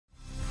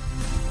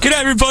G'day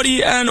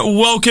everybody and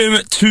welcome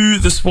to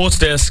the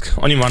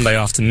Sportsdesk on your Monday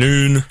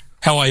afternoon.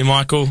 How are you,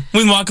 Michael?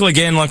 With Michael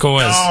again, like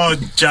always. Oh,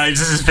 James,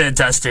 this is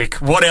fantastic.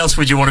 What else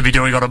would you want to be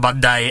doing on a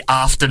Monday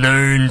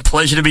afternoon?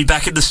 Pleasure to be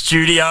back in the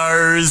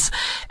studios.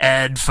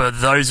 And for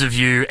those of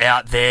you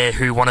out there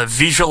who want to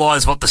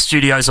visualise what the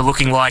studios are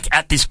looking like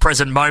at this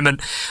present moment,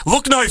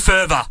 look no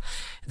further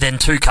than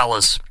two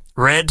colours,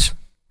 red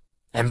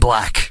and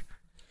black.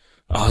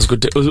 Oh, it was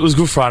good. It was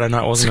Good Friday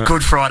night, wasn't it? It's a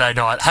good Friday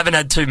night. Haven't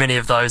had too many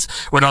of those.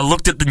 When I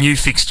looked at the new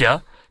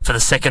fixture for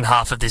the second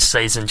half of this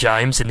season,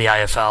 James, in the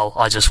AFL,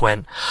 I just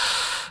went,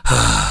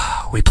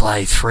 we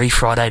play 3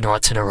 Friday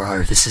nights in a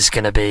row. This is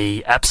going to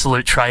be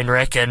absolute train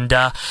wreck. And,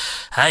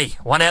 hey,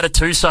 1 out of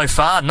 2 so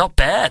far. Not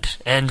bad.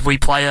 And we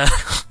play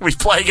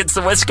against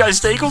the West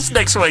Coast Eagles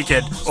next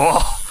weekend.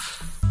 Oh.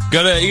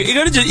 You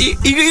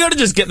gotta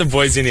just get the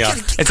boys in here.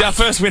 It's our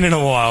first win in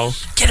a while.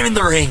 Get them in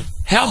the ring.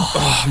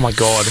 Oh my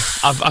God.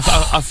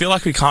 I feel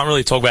like we can't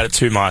really talk about it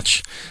too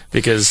much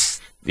because,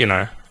 you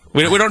know,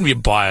 we don't want to be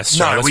biased.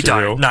 No, right? we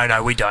don't.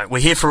 No, we don't. We're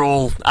here for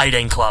all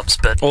 18 clubs,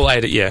 but all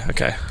 8, yeah,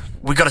 okay.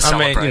 We got to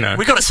celebrate. I mean, you know,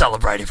 we got to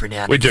celebrate every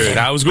now and again. We do.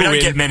 No, it was a good win. We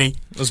don't get many.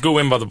 It was a good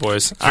win by the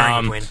boys.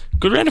 Very good win.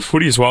 Good round of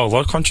footy as well. A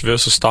lot of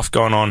controversial stuff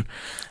going on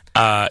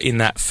in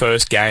that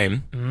first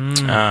game.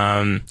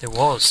 There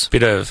was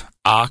bit of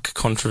arc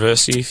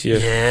controversy, if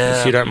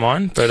you don't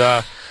mind.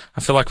 But I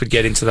feel like we'd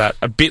get into that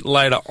a bit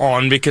later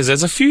on because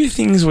there's a few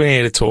things we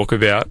need to talk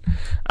about.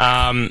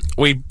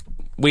 We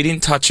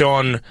haven't touched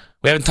on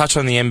the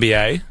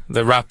NBA,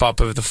 the wrap up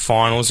of the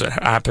finals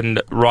that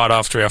happened right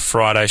after our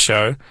Friday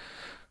show.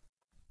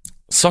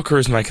 Soccer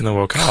is making the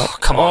World Cup. Oh,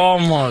 come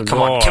on. Oh my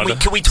God.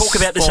 Can we talk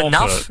about this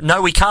enough?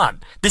 No, we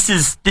can't. This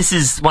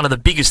is one of the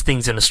biggest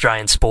things in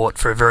Australian sport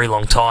for a very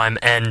long time,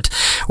 and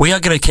we are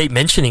going to keep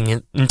mentioning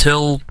it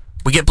until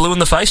we get blue in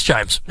the face,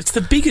 James. It's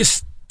the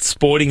biggest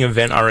sporting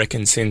event, I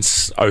reckon,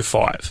 since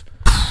 05.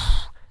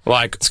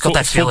 Like, it's got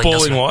that feeling,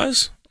 footballing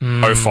wise,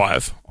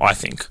 05, I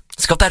think.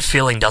 It's got that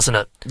feeling, doesn't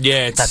it?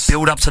 Yeah. That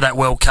build up to that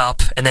World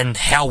Cup and then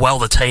how well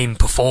the team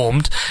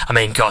performed. I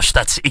mean, gosh,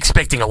 that's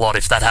expecting a lot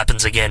if that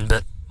happens again,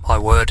 but my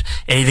word,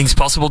 anything's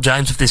possible,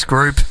 James, with this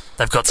group.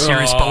 They've got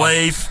serious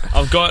belief.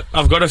 I've got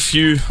a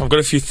few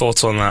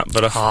thoughts on that,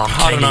 but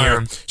I don't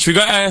know. Should we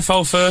go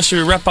AFL first?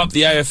 Should we wrap up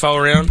the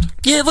AFL round?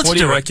 Yeah, let's do it. What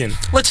do you reckon?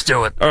 Let's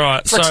do it. All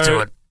right, let's do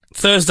it.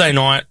 Thursday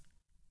night,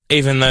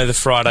 even though the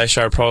Friday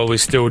show probably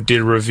still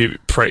did review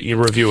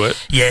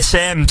it. Yeah,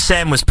 Sam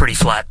was pretty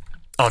flat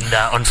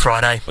on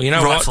Friday. Well, you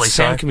know what?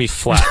 Sam can be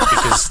flat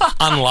because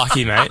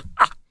unlucky, mate.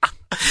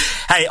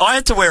 Hey, I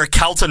had to wear a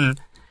Carlton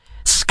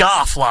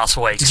scarf last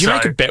week. Did you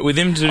make a bet with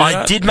him to do that?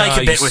 I did make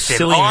a bet with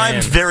him. I'm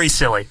very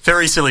silly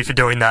for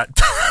doing that.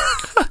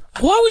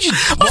 Why would you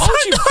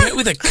bet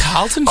with a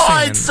Carlton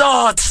fan?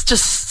 It's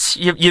just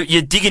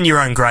you're digging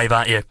your own grave,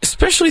 aren't you?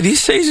 Especially this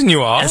season,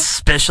 you are.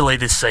 Especially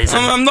this season.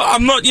 I'm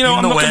not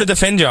going to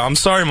defend you. I'm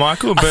sorry,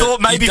 Michael. But I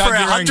thought maybe for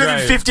our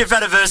 150th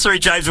anniversary,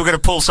 James, we're going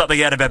to pull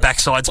something out of our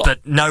backsides,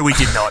 but no, we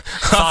did not.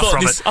 Far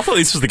from it. I thought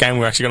this was the game we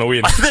were actually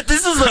going to win.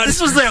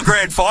 This was our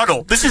grand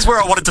final. This is where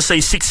I wanted to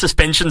see 6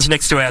 suspensions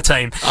next to our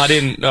team. I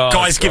didn't.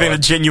 Guys giving a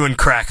genuine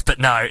crack, but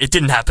no, it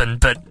didn't happen.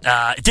 But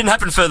it didn't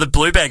happen for the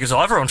Blue Baggers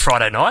either on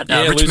Friday night.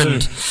 Richmond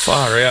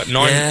far out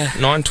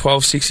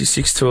 9-12,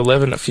 66 to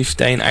 11 at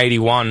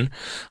 15-81.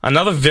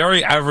 Another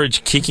very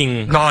average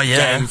kicking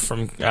game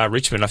from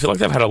Richmond. I feel like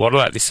they've had a lot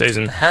of that this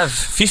season. Have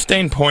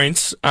 15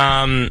 points,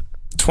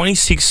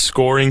 26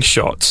 scoring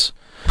shots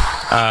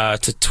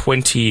to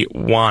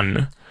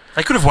 21.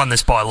 They could have won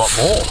this by a lot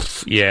more.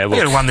 Yeah, they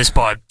could have won this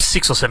by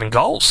 6 or 7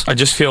 goals. I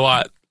just feel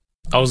like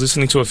I was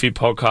listening to a few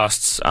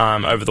podcasts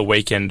over the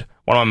weekend.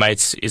 One of my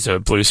mates is a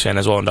Blues fan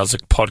as well and does a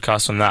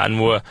podcast on that, and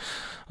I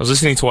was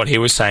listening to what he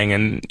was saying,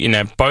 and you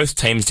know, both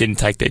teams didn't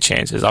take their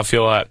chances. I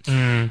feel like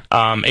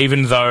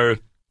even though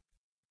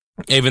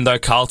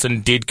Carlton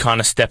did kind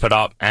of step it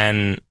up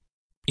and,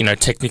 you know,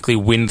 technically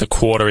win the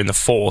quarter in the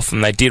fourth,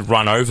 and they did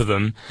run over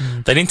them,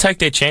 they didn't take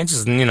their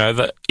chances. And you know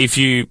that if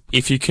you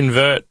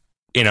convert,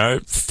 you know,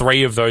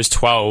 3 of those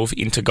 12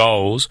 into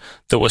goals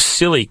that were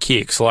silly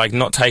kicks, like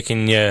not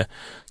taking your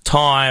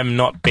time,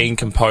 not being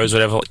composed,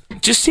 whatever,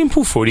 just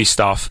simple footy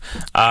stuff.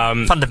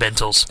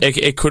 Fundamentals.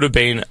 It could have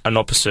been an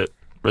opposite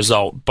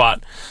result,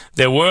 but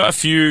there were a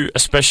few,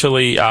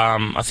 especially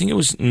I think it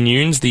was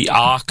Nunes, the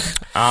arc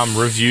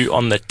review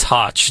on the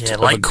touch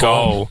of a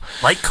goal.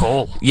 Late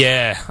call.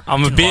 Yeah,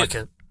 I'm a bit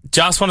like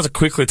just wanted to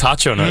quickly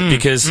touch on it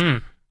because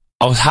I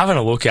was having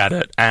a look at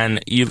it,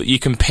 and you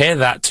compare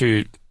that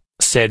to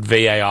said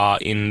VAR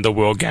in the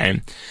World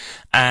Game,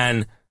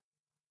 and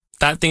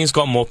that thing's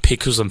got more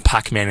pickles than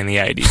Pac-Man in the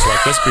 80s.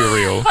 Like, let's be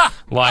real.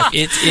 Like,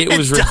 it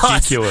was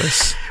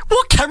ridiculous.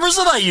 What cameras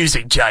are they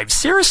using, James?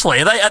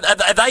 Seriously,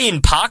 are they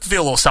in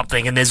Parkville or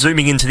something and they're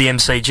zooming into the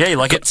MCG?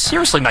 Like, it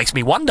seriously makes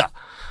me wonder.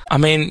 I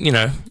mean, you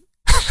know,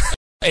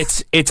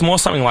 it's more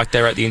something like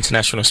they're at the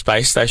International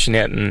Space Station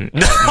out in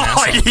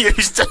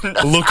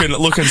NASA,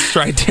 looking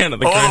straight down at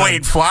the ground. All the way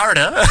in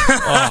Florida.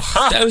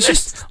 That was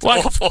just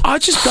like, I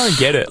just don't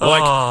get it.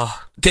 Like,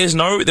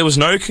 there was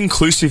no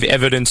conclusive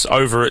evidence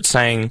over it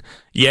saying,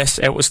 yes,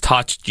 it was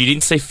touched. You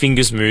didn't see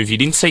fingers move. You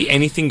didn't see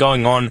anything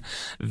going on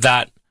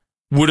that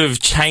would have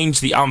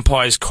changed the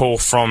umpire's call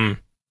from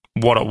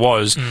what it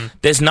was.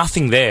 There's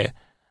nothing there.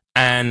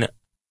 And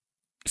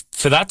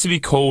for that to be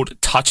called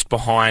touched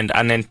behind,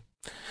 and then,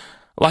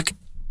 like,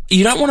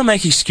 you don't want to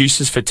make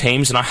excuses for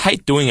teams, and I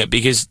hate doing it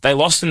because they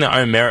lost in their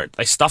own merit.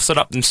 They stuffed it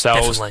up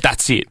themselves. Definitely.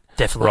 That's it.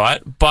 Definitely.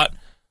 Right? But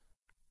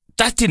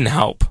that didn't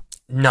help.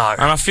 No.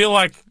 And I feel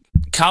like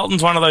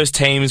Carlton's one of those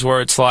teams where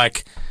it's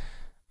like,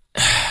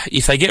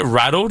 if they get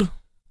rattled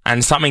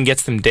and something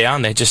gets them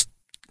down, they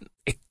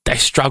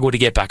struggle to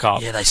get back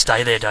up. Yeah, they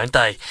stay there, don't they?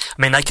 I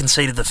mean, they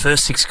conceded the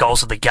first 6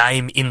 goals of the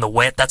game in the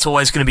wet. That's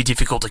always going to be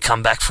difficult to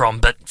come back from.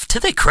 But to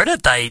their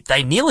credit,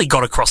 they nearly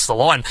got across the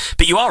line.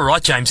 But you are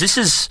right, James.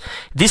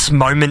 This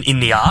moment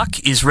in the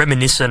arc is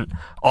reminiscent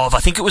of, I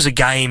think it was a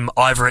game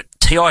either at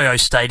TIO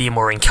Stadium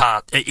or in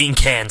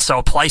Cairns. So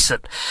a place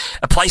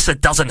that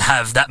doesn't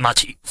have that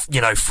much,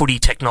 footy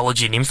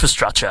technology and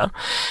infrastructure.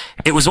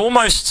 It was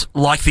almost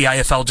like the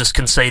AFL just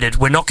conceded,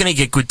 we're not going to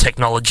get good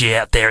technology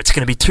out there. It's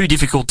going to be too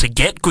difficult to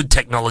get good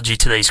technology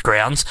to these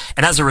grounds.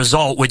 And as a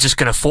result, we're just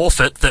going to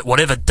forfeit that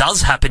whatever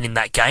does happen in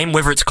that game,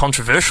 whether it's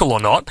controversial or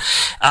not,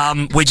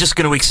 we're just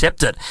going to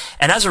accept it.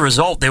 And as a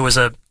result, there was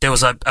a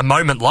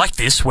moment like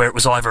this where it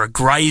was either a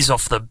graze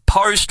off the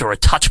post or a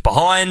touch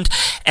behind,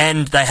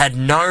 and they had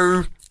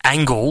no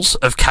angles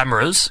of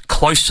cameras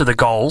close to the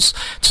goals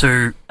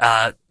to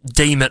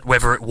deem it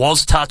whether it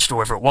was touched or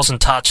whether it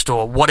wasn't touched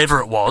or whatever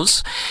it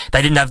was.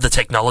 They didn't have the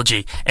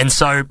technology. And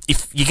so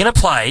if you're going to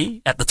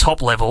play at the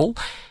top level,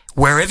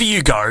 wherever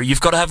you go,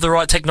 you've got to have the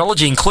right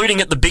technology,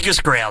 including at the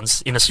biggest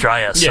grounds in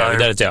Australia. Yeah, so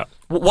without a doubt.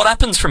 What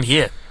happens from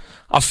here?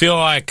 I feel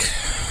like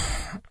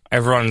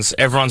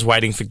everyone's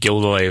waiting for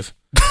Gil to leave.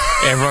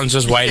 Everyone's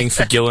just waiting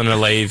for Gillen to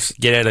leave,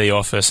 get out of the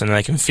office, and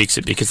they can fix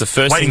it. Because the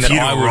first waiting thing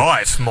that for you to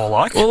arrive, more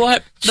like. Well,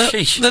 like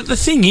the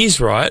thing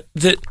is, right,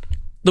 that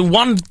the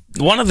one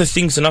of the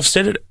things, and I've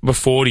said it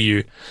before to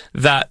you,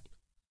 that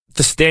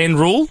the stand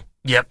rule.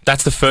 Yep.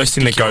 That's the first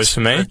thing that goes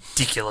for me.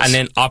 Ridiculous. And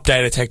then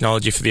updated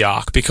technology for the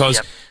ARC,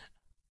 because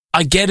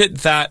I get it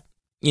that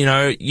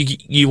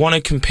you want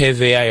to compare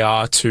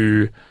VAR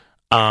to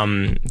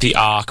the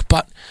ARC,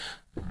 but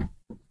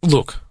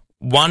look.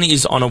 One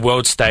is on a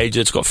world stage.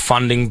 It's got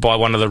funding by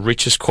one of the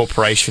richest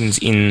corporations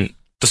in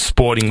the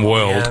sporting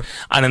world,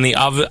 and then the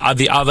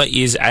other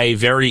is a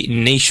very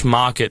niche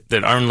market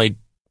that only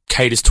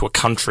caters to a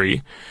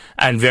country,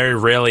 and very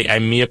rarely a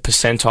mere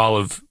percentile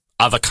of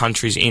other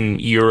countries in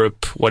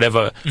Europe,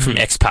 whatever, from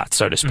expats,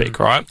 so to speak.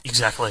 Right?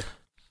 Exactly.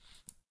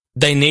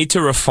 They need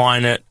to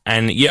refine it,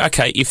 and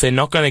if they're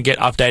not going to get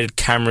updated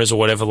cameras or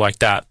whatever like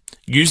that,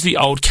 use the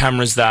old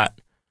cameras that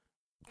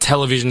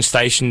television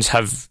stations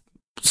have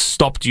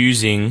stopped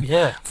using,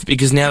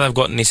 because now they've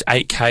gotten this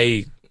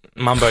 8K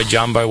mumbo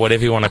jumbo,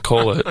 whatever you want to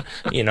call it.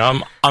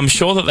 I'm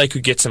sure that they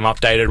could get some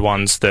updated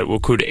ones that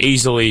could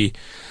easily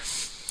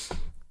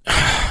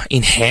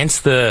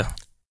enhance the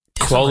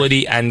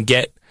quality and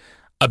get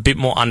a bit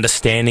more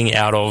understanding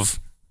out of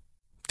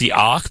the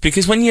arc.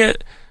 Because when you're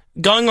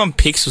going on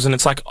pixels and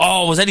it's like,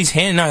 oh, was that his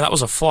hand? No, that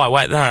was a fly.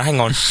 Wait, no, hang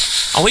on.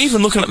 Are we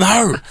even looking at...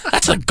 No,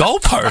 that's a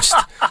goalpost.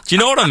 Do you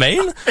know what I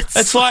mean?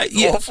 It's like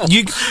you're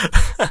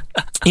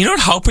not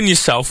helping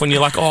yourself when you're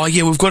like, oh,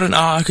 yeah, we've got an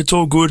arc. It's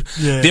all good.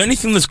 Yeah. The only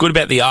thing that's good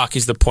about the arc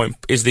is the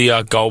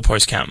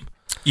goalpost cam.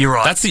 You're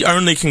right. That's the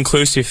only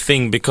conclusive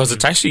thing, because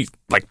it's actually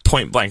like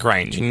point blank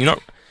range, and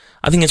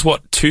I think it's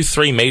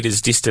 2-3 meters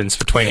distance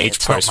between each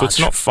post, so it's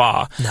not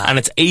far, and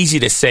it's easy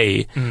to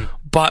see.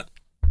 But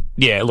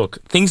yeah,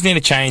 look, things need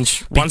to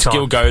change. Once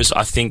Gil goes,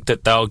 I think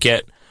that they'll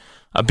get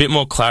a bit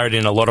more clarity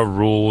in a lot of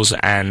rules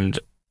and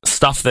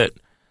stuff that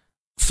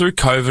through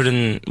COVID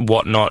and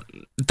whatnot,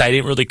 they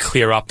didn't really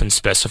clear up and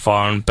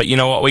specify on. But you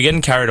know what? We're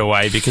getting carried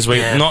away because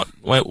we're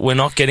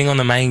not getting on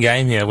the main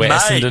game here. Where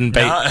Essendon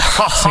beat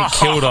St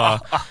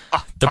Kilda,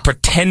 the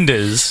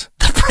pretenders.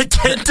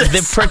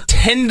 The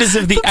pretenders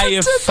of the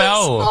AFL.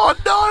 Oh,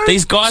 no.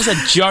 These guys are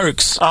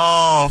jokes.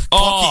 Oh,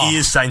 block your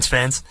ears, Saints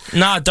fans.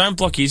 Nah, don't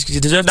block your ears because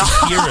you deserve to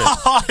hear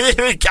it.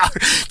 Here we go.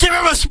 Give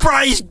him a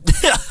spray.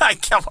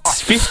 Come on.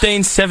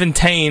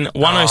 15-17,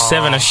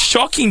 107. A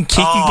shocking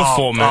kicking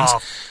performance.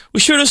 We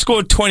should have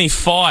scored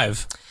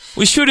 25.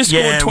 We should have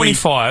scored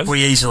 25.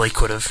 We easily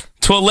could have.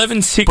 To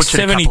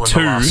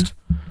 11-6-72.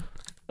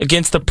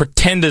 Against the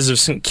pretenders of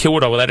St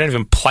Kilda. Well, they don't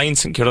even play in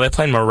St Kilda. They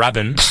play in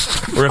Moorabbin,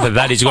 wherever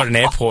that is. You've got an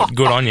airport.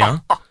 Good on you.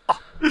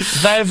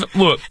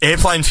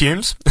 Airplane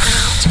fumes.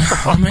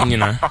 I mean,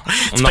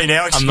 it's been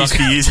our excuse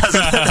for years,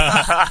 hasn't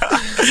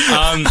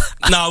it?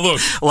 No,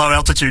 look. Low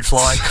altitude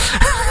flying.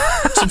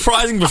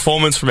 Surprising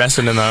performance from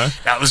Essendon, though.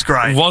 That was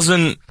great.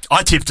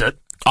 I tipped it.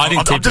 I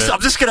didn't tip it.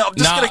 I'm just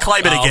gonna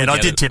claim it again. I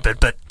did tip it,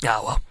 but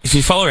well. If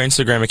you follow our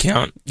Instagram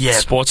account,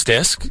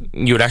 Sportsdesk,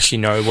 you would actually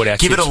know what our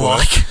tips were. Give it a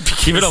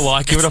like. Give it a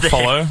like. Give it a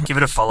follow. Give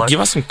it a follow.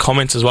 Give us some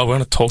comments as well. We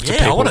want to talk to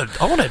people. I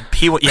want to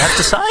hear what you have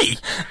to say.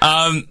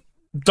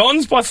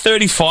 Dons by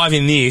 35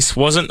 in this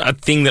wasn't a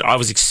thing that I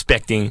was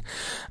expecting.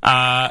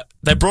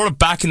 they brought it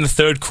back in the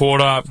third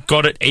quarter,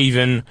 got it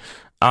even,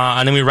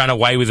 and then we ran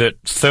away with it.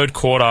 Third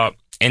quarter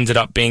ended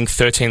up being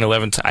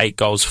 13-11 to 8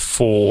 goals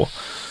 4.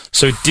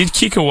 So it did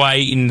kick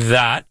away in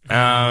that,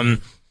 and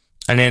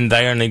then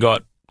they only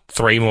got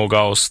 3 more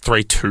goals,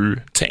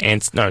 3-2 to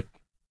answer. No,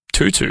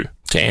 2-2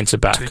 to answer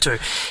back.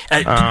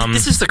 2-2.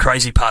 This is the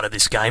crazy part of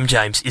this game,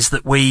 James, is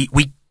that we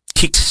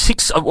kicked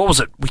 6. What was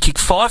it? We kicked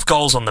 5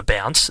 goals on the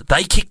bounce.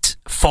 They kicked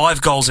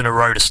 5 goals in a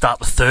row to start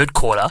the third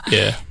quarter.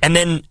 Yeah, and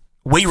then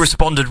we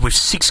responded with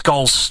 6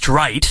 goals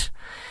straight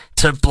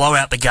to blow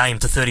out the game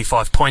to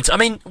 35 points. I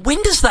mean,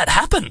 when does that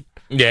happen?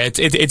 Yeah,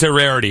 it's a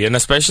rarity, and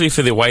especially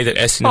for the way that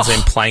Essendon's been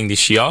playing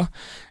this year,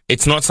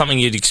 it's not something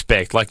you'd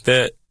expect. Like,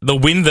 the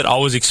win that I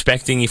was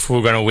expecting if we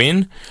were going to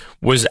win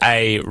was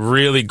a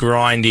really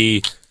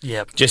grindy,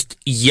 just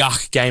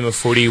yuck game of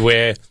footy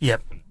where,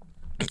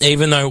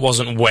 even though it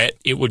wasn't wet,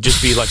 it would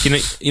just be like, you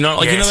know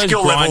those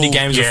grindy level,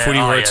 games of footy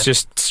where it's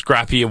just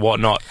scrappy and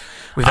whatnot.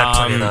 We've had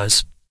plenty of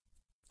those.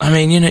 I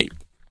mean,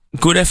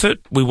 good effort.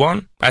 We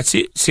won. That's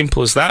it.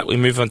 Simple as that. We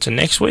move on to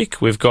next week.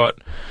 We've got...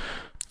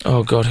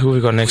 Oh, God, who have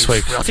we got next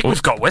week? I think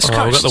we've got West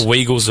Coast. We've got the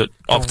Weagles at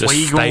Optus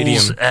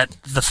Stadium. At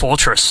the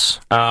Fortress,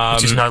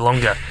 which is no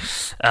longer.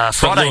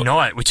 Friday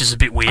night, which is a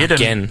bit weird.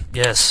 Again.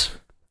 Yes.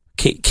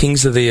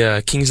 Kings of the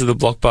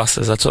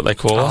blockbusters, that's what they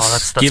call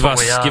us. That's what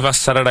we are. Give us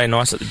Saturday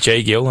nights at the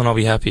G Gill and I'll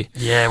be happy.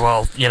 Yeah,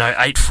 well,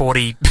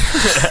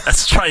 8:40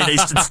 Australian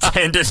Eastern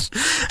Standard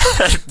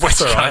at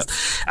West Coast.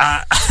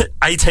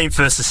 18th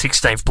versus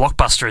 16th,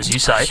 blockbuster, as you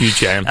say. Huge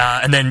game.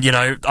 And then,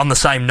 on the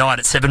same night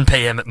at 7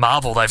 p.m. at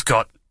Marvel, they've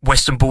got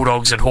Western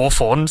Bulldogs and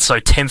Hawthorn, so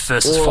 10th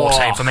versus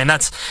 14th. I mean,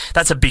 that's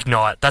a big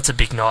night. That's a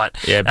big night.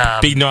 Yeah,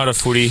 big night of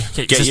footy.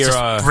 Just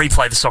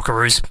replay the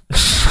Socceroos.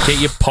 Get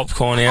your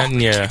popcorn out and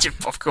Get your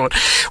popcorn.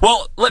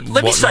 Well,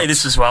 let me say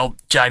this as well,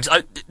 James.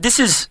 This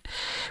is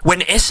when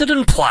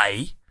Essendon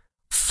play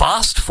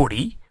fast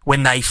footy,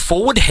 when they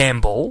forward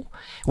handball,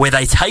 where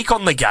they take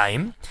on the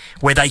game,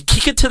 where they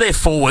kick it to their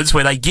forwards,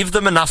 where they give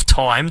them enough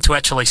time to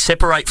actually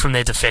separate from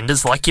their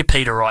defenders, like your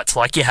Peter Wrights,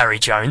 like your Harry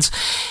Jones.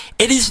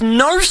 It is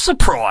no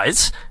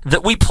surprise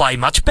that we play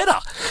much better.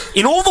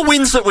 In all the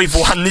wins that we've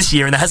won this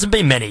year, and there hasn't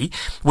been many,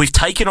 we've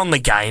taken on the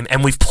game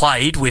and we've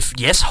played with,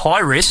 yes, high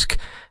risk,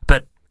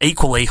 but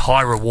equally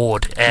high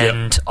reward.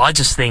 And I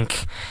just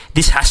think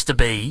this has to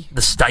be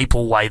the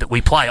staple way that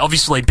we play.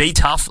 Obviously, be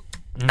tough,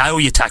 nail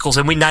your tackles,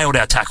 and we nailed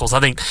our tackles. I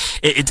think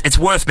it's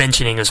worth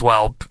mentioning as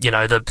well,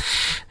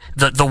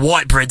 the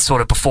white bread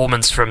sort of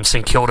performance from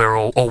St Kilda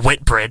or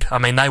wet bread. I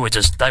mean, they were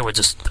just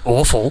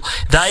awful.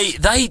 They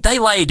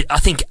laid, I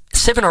think,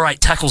 7 or 8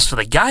 tackles for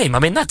the game. I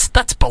mean, that's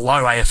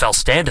below AFL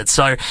standards.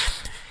 So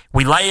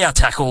we lay our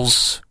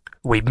tackles,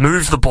 we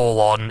move the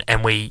ball on,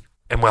 and we're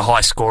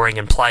high scoring,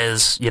 and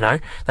players,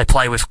 they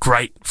play with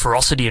great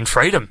ferocity and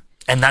freedom.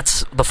 And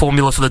that's the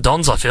formula for the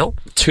Dons, I feel.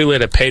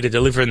 2-litre Peter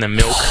delivering the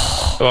milk.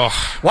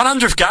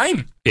 100th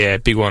game. Yeah,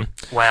 big one.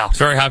 Wow.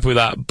 Very happy with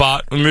that.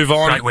 But we move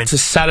on to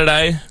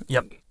Saturday.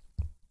 Yep.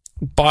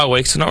 Bye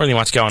week, so not really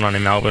much going on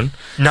in Melbourne.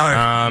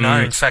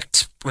 No. In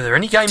fact, were there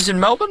any games in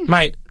Melbourne?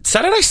 Mate,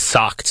 Saturday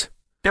sucked.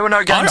 There were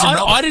no games in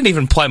Melbourne. I didn't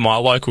even play my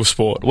local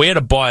sport. We had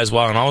a bye as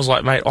well, and I was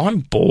like, mate, I'm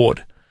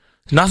bored.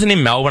 Nothing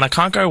in Melbourne. I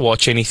can't go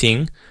watch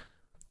anything.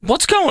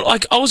 What's going on?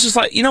 Like, I was just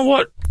like, you know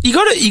what? You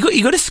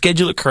got to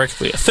schedule it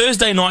correctly. A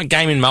Thursday night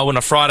game in Melbourne,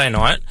 a Friday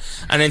night,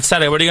 and then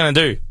Saturday, what are you going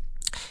to do?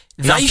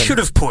 They should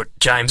have put,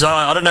 James,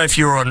 I don't know if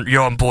you're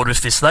on board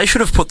with this, they should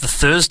have put the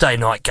Thursday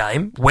night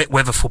game, wet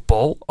weather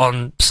football,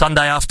 on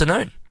Sunday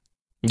afternoon.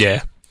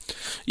 Yeah.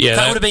 Yeah.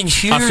 That would have been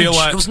huge. I feel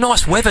like it was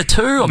nice weather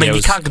too. I mean,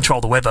 you can't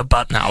control the weather,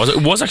 but... No,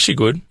 it was actually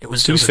good. It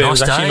was a nice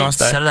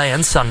day. Saturday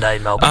and Sunday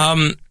in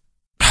Melbourne.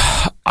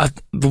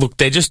 Look,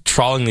 they're just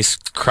trolling this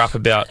crap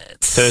about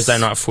Thursday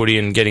night footy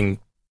and getting...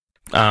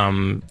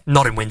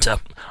 not in winter.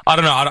 I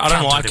don't know. I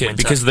don't like it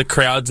because of the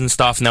crowds and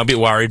stuff, and they're a bit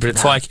worried. But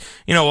it's like,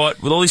 you know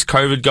what? With all this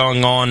COVID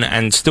going on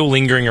and still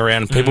lingering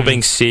around, people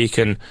being sick,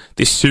 and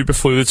this super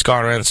flu that's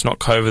going around, it's not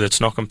COVID that's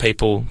knocking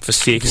people for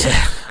sick.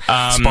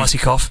 Yeah. Spicy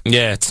cough.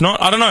 Yeah, it's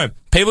not. I don't know.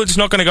 People are just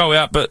not going to go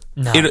out, but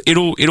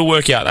it'll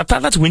work out.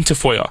 That's winter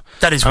for you.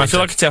 That is winter. And I feel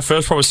like it's our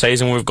first proper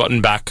season. We've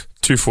gotten back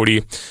to footy.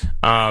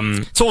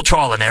 It's all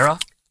trial and error.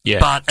 Yeah,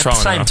 but at the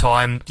same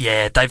time,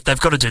 they've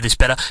got to do this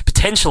better.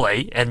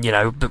 Potentially, and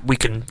we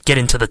can get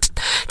into the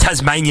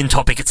Tasmanian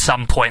topic at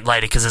some point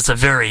later because it's a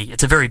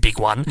very big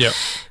one. Yeah.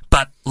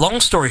 But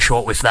long story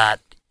short with that,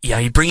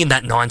 you bring in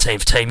that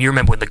 19th team. You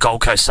remember when the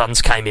Gold Coast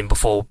Suns came in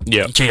before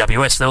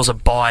GWS, there was a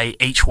bye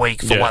each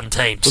week for one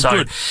team. So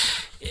good.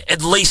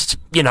 At least,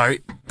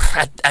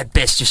 at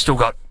best, you've still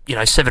got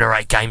 7 or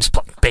 8 games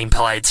being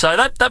played. So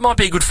that might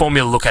be a good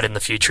formula to look at in the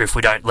future if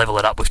we don't level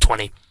it up with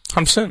 20.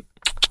 100%.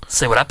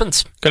 See what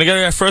happens. Going to go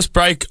to our first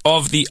break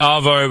of the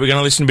Arvo. We're going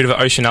to listen to a bit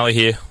of Ocean Alley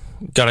here.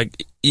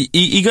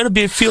 You got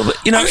to feel that,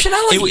 Ocean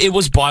Alley. It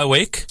was bye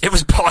week. It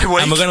was bye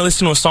week. And we're going to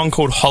listen to a song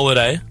called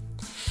Holiday.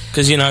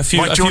 Because, a few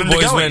boys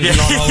went on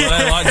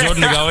holiday, like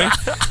Jordan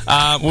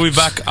DeGoey. We'll be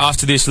back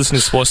after this. Listen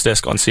to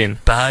Sportsdesk on SYN.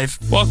 Behave.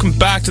 Welcome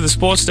back to the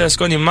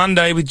Sportsdesk on your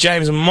Monday with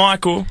James and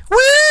Michael.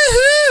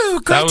 Woohoo!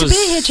 great to be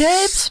here,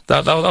 James.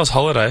 That was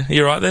holiday.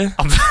 You right there?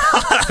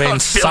 Been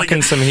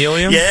sucking some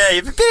helium? Yeah,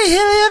 a bit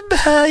of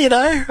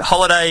helium,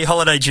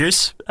 holiday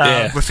juice.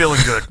 Yeah. We're feeling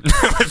good.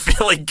 We're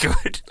feeling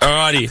good.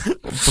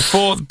 Alrighty.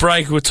 Before the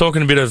break, we're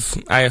talking a bit of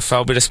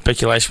AFL, a bit of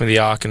speculation with the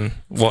Arc and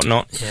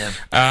whatnot. Yeah.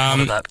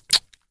 None of that.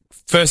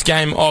 First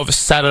game of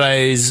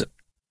Saturday's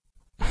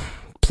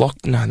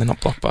no, they're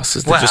not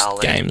blockbusters. They're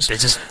just games. They're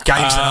just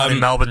games that aren't in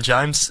Melbourne,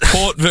 James.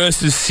 Port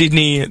versus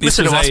Sydney.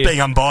 Listen to us being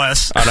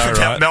unbiased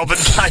about Melbourne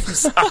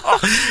games. Well,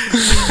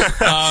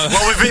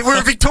 we're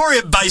a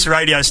Victorian-based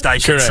radio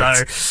station,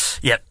 correct. So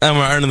yep. And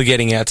we're only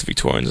getting out to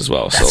Victorians as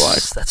well.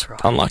 That's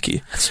right.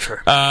 Unlucky. That's true.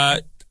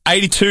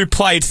 82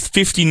 played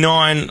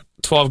 59,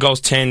 12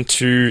 goals 10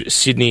 to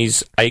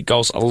Sydney's 8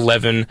 goals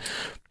 11.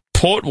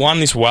 Port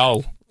won this well.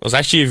 It was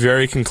actually a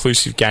very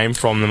conclusive game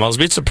from them. I was a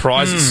bit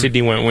surprised that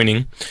Sydney weren't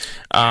winning.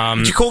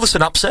 Would you call this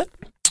an upset?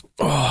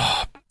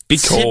 Oh,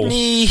 big call.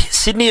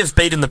 Sydney have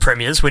beaten the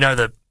Premiers. We know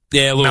that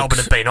Melbourne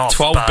have been off.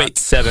 12 beat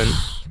 7.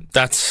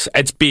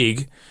 It's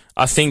big.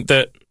 I think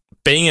that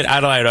being at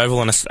Adelaide Oval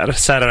on a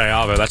Saturday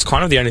arvo, that's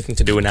kind of the only thing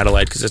to do in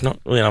Adelaide because there's not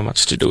really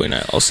much to do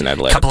else in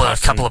Adelaide.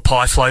 Couple of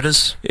pie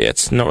floaters. Yeah,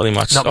 it's not really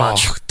much. Not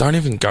much. Don't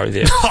even go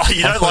there. Oh,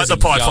 you don't like the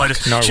pie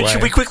floaters? No way.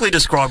 Should we quickly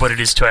describe what it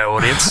is to our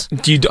audience?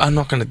 I'm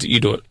not going to. You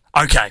do it.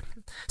 Okay.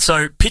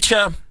 So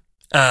picture,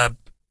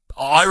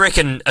 I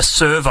reckon a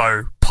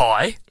servo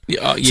pie.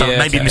 So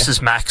maybe okay.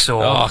 Mrs. Max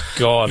or... Oh,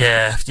 God.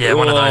 Yeah,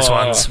 one of those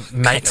ones.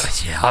 Mate,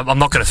 I'm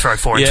not going to throw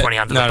 4 and 20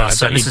 under the bus,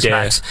 so Mrs.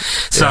 Max.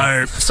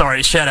 So,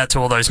 sorry, shout out to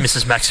all those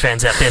Mrs. Max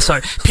fans out there. So,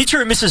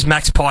 picture a Mrs.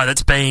 Max pie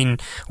that's been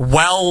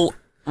well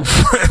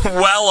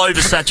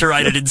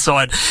oversaturated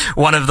inside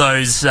one of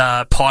those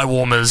pie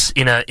warmers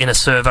in a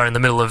servo in the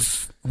middle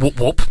of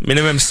whoop.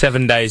 Minimum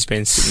 7 days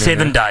been sitting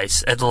 7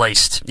 days at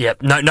least.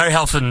 Yep. No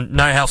health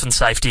and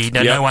safety.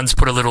 No one's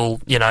put a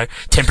little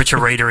temperature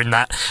reader in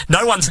that.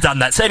 No one's done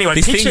that. So anyway,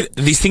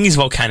 this thing is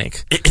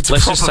volcanic.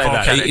 Let's just say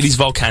volcanic. that it is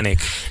volcanic.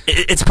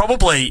 It's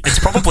probably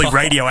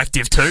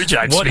radioactive too,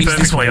 James. What to be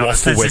is perfectly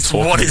this honest,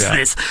 what is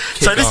this?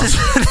 So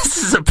this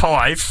is a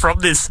pie from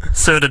this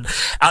certain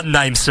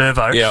unnamed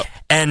servo. Yep.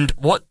 And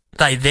what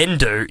they then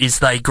do is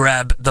they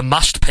grab the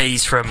mushed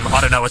peas from,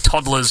 I don't know, a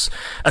toddler's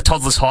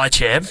high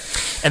chair,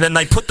 and then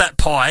they put that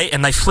pie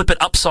and they flip it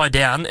upside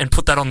down and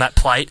put that on that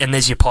plate, and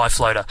there's your pie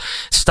floater.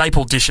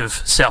 Staple dish of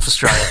South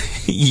Australia.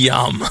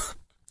 Yum.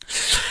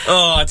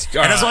 Oh, it's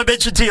great. And as I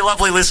mentioned to your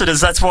lovely listeners,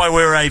 that's why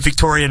we're a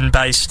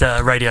Victorian-based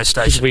radio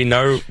station. We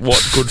know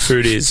what good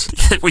food is.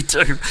 We do.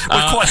 We're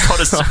quite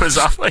connoisseurs,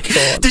 aren't we?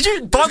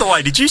 By the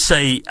way, did you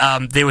see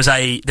there was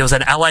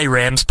an LA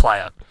Rams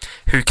player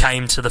who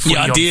came to the footy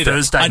on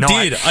Thursday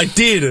night? I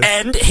did.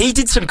 And he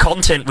did some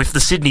content with the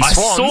Sydney Swans.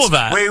 I saw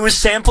that. Where he was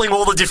sampling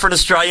all the different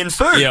Australian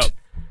food. Yep.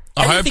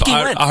 I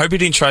hope he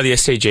didn't try the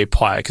SCG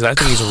pie because I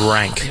think he's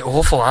rank. They're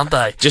awful, aren't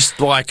they? Just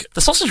like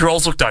the sausage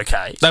rolls looked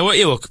okay. They were.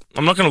 Yeah, look,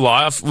 I'm not going to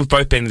lie. We've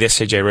both been to the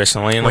SCG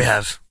recently, and we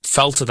have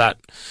fell to that.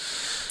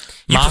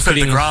 You preferred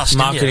the grass,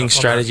 marketing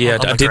strategy.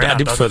 I did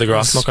prefer the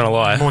grass. Not going to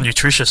lie. More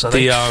nutritious, I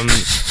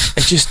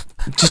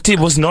think. It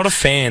was not a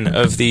fan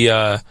of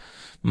the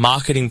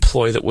marketing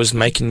ploy that was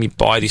making me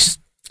buy this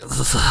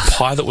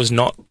pie that was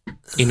not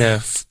in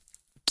a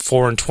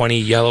 4 and 20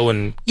 yellow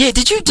and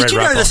did you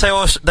know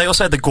that they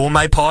also had the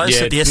gourmet pies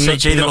at the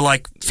SCG that were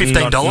like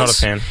 $15? Not a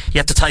fan. You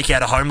had to take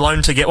out a home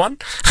loan to get one.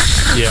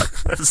 Yeah,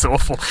 that's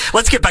awful.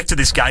 Let's get back to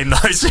this game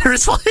though.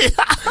 Seriously.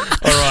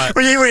 All right.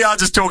 Well, here we are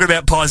just talking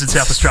about pies in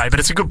South Australia, but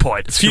it's a good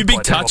point. A few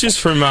big touches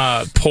from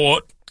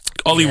Port.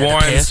 Ollie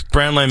Wines,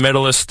 Brownlow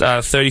medalist,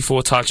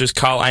 34 touches.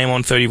 Carl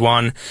Amon,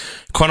 31.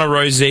 Connor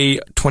Rozee,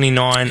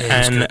 29.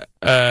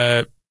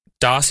 And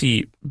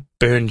Darcy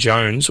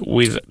Byrne-Jones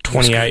with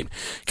 28.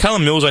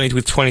 Callum Mills only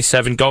with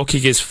 27. Goal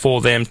kickers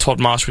for them. Todd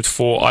Marsh with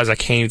 4. Isaac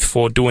Heaney with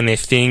 4, doing their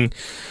thing.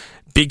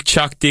 Big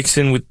Chuck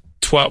Dixon with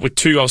 12, with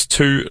 2 goals,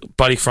 2.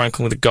 Buddy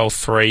Franklin with a goal,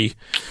 3.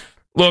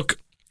 Look,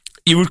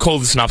 you would call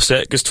this an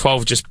upset because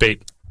 12 just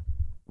beat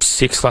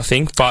 6th, I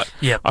think. But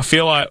I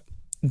feel like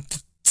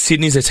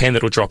Sydney's a team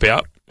that will drop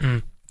out.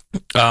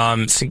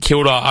 St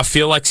Kilda, I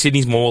feel like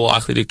Sydney's more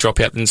likely to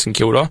drop out than St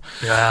Kilda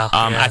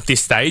at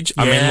this stage.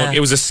 I mean, look, it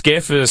was a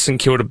scare for St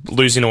Kilda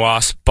losing to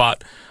us,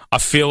 but I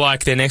feel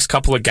like their next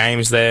couple of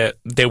games, they're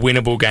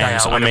winnable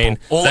games. I mean,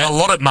 a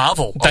lot at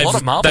Marvel.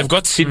 They've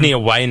got Sydney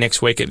away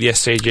next week at the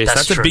SCG. So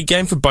that's a big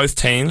game for both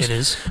teams. It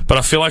is. But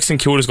I feel like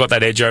St Kilda's got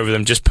that edge over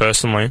them just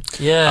personally.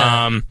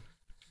 Yeah.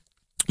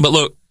 But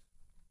look,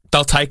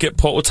 they'll take it.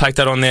 Port will take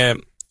that on their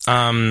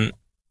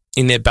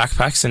in their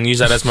backpacks and use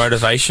that as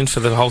motivation for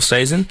the whole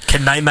season.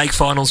 Can they make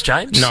finals,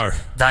 James? No.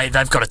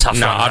 They've got a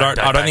tough run. I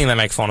don't think they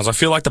make finals. I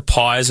feel like the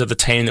Pies are the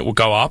team that will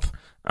go up.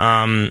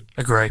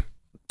 Agree.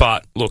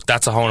 But look,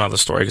 that's a whole other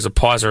story because the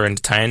Pies are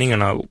entertaining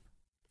and I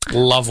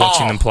love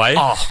watching them play,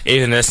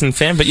 even an Essendon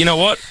fan. But you know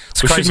what?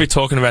 We shouldn't be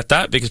talking about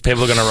that because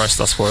people are going to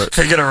roast us for it.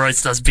 They're going to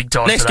roast us big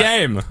time. Next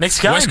game.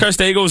 West Coast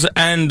Eagles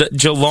and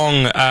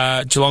Geelong.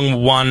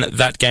 Geelong won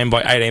that game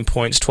by 18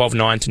 points,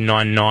 12-9 to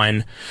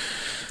 9-9.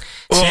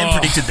 See, Sam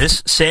predicted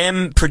this.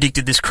 Sam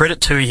predicted this. Credit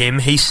to him.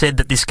 He said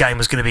that this game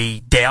was going to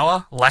be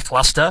dour,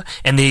 lacklustre,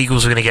 and the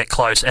Eagles were going to get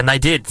close. And they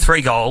did.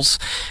 3 goals.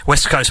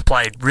 West Coast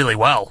played really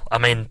well. I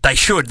mean, they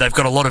should. They've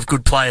got a lot of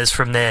good players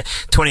from their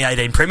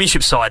 2018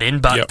 premiership side in,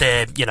 but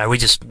they're,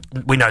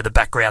 we know the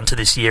background to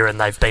this year, and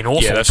they've been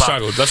awful. Yeah, they've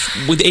struggled.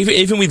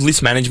 Even with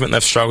list management,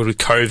 they've struggled with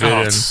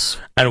COVID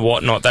and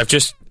whatnot. They've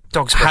just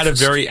had a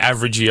very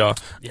average year.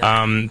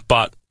 Yep.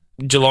 But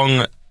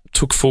Geelong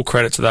took full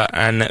credit to that,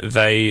 and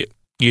they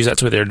used that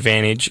to their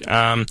advantage.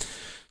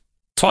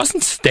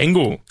 Tyson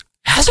Stengel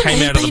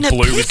came out of the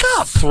blue with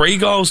 3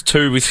 goals,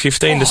 2 with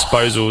 15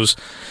 disposals.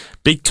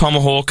 Big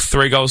Tomahawk,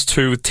 3 goals,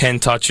 2 with 10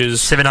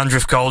 touches.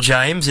 700th goal,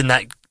 James, in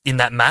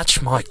that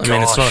match. My gosh. I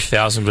mean, it's not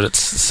 1,000, but it's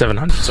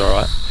 700. It's all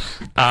right.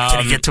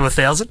 Can he get to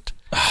 1,000?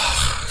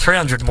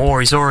 300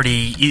 more. Is he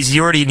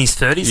already in his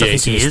 30s? Yeah, I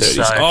think he is.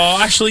 So. Oh,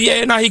 actually,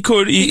 yeah, no, he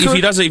could. If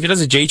he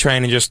does a G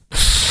train and just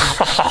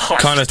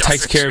kind of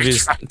takes care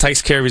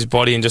of his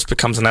body and just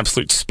becomes an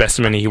absolute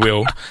specimen, he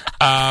will.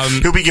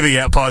 He'll be giving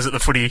out pies at the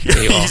footy.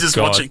 He's just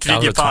watching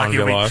Virginia Park.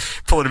 He'll be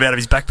pulling him out of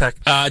his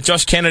backpack.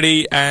 Josh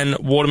Kennedy and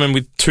Waterman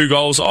with 2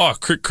 goals. Oh,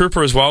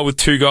 Cooper as well with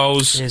 2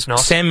 goals. Yeah,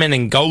 nice. Sam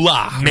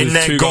Menengola with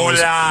 2 goals,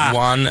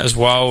 1 as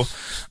well.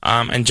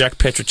 And Jack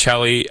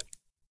Petrocelli,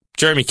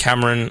 Jeremy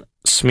Cameron,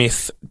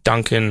 Smith,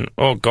 Duncan,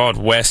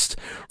 West,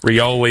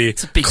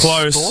 Rioli,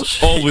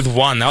 close, all with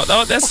 1.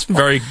 That's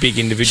very big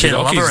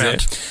individual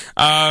hockeys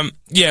there.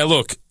 Yeah,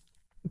 look,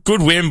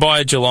 good win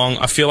by Geelong.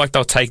 I feel like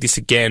they'll take this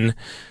again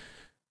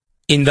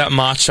in that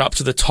march up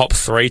to the top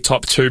 3,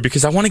 top 2,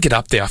 because I want to get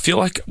up there. I feel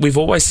like we've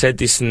always said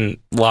this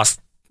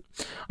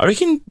I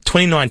reckon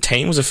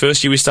 2019 was the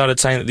first year we started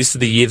saying that this is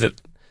the year that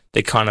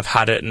they kind of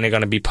had it and they're going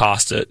to be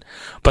past it.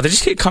 But they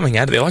just keep coming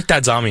at it. They're like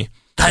Dad's Army.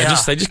 They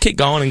just keep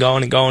going and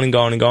going and going and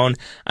going and going.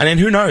 And then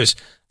who knows?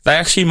 They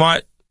actually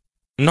might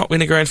not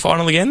win a grand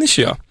final again this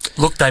year.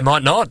 Look, they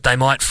might not. They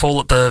might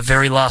fall at the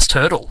very last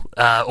hurdle,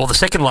 or the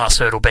second last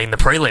hurdle being the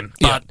prelim.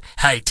 But,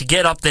 hey, to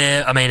get up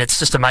there, I mean, it's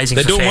just amazing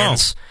for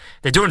fans. Well.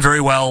 They're doing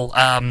very well.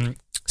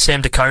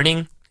 Sam de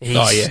Koning,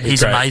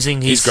 he's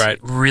amazing. He's great.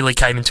 Really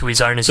came into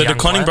his own as a young player.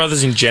 So the Koning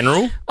brothers in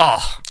general,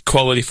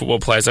 quality football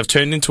players. They've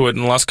turned into it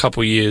in the last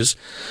couple of years.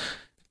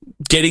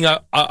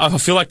 I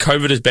feel like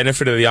COVID has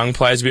benefited the young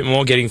players a bit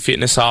more, getting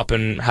fitness up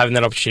and having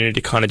that opportunity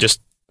to kind of just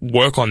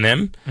work on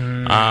them.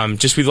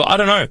 Just with, I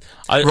don't know.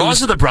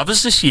 Rise of the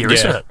brothers this year,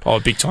 isn't it? Oh,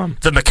 big time.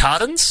 The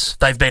McCartans,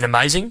 they've been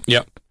amazing.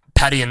 Yep.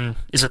 Paddy and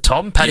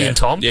Tom? Paddy and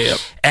Tom. Yeah, yep.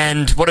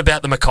 And what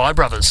about the Mackay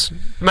brothers?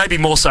 Maybe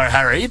more so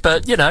Harry,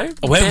 but,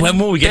 when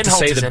will we get to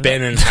see the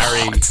Ben and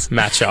Harry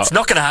matchup? It's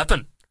not going to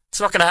happen. It's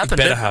not going to happen. It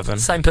better happen.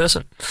 Same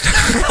person.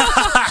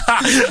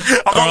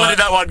 I'm not letting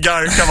that one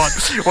go. Come on.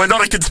 We're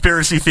not a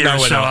conspiracy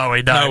theorist show, are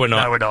we? No, we're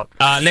not. No, we're not.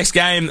 Next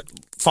game,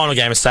 final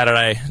game of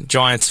Saturday.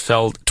 Giants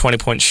fell 20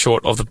 points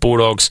short of the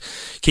Bulldogs,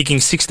 kicking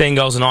 16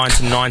 goals 9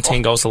 to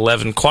 19 goals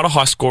 11. Quite a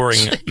high-scoring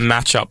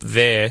matchup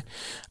there.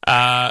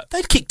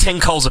 They'd kicked 10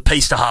 goals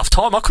apiece to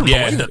half-time. I couldn't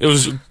believe it. It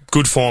was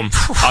good form.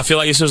 I feel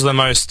like this was the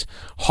most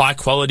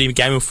high-quality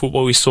game of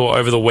football we saw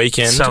over the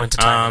weekend. So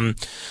entertaining.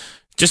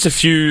 Just a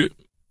few...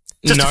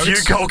 a few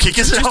goal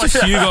kickers. Just a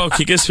few goal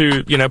kickers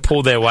who,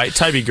 pulled their weight.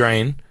 Toby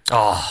Green.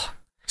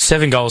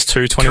 7 goals,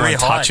 21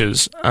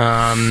 touches.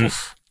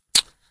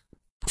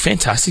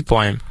 Fantastic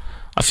by him.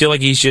 I feel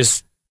like he's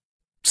just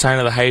saying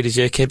to the haters,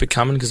 keep it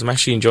coming because I'm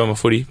actually enjoying my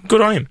footy.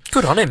 Good on him.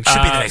 Good on him.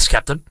 Should be the next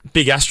captain.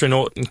 Big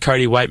Astronaut and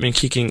Cody Waitman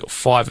kicking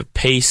 5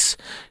 apiece.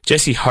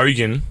 Jesse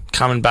Hogan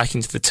coming back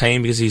into the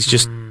team because he's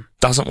just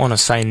doesn't want to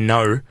say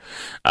no.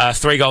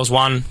 3 goals,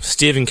 1.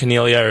 Stephen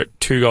Cornelio,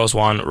 2 goals,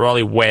 1.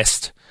 Riley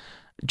West.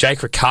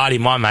 Jake Riccardi,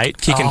 my mate,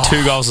 kicking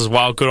 2 goals as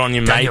well. Good on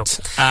you, mate.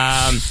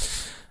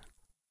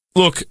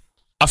 Look,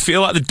 I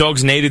feel like the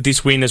Dogs needed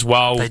this win as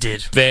well. They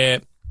did.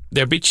 They're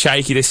a bit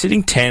shaky. They're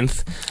sitting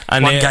 10th.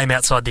 And 1 game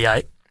outside the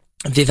 8.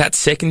 They're that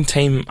second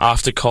team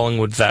after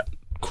Collingwood that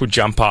could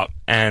jump up.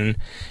 And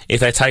if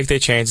they take their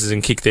chances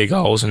and kick their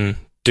goals and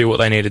do what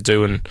they need to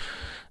do and,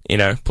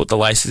 put the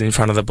laces in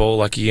front of the ball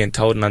like you're getting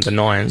told in under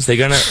 9s,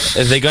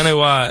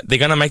 they're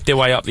gonna make their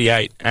way up the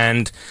 8.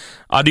 And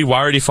I'd be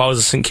worried if I was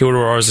a St Kilda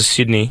or I was a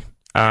Sydney,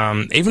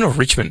 even a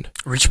Richmond.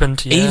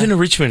 Even a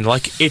Richmond.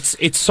 Like,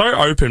 it's so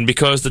open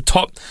because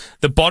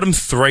the bottom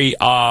 3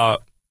 are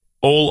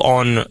all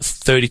on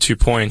 32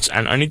 points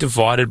and only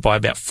divided by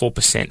about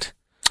 4%.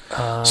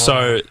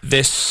 So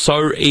they're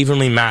so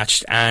evenly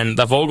matched and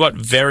they've all got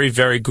very,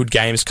 very good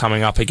games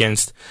coming up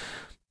against,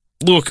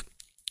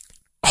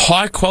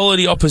 high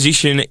quality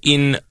opposition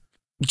in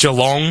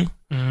Geelong,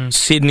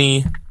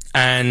 Sydney,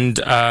 and,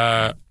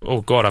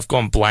 I've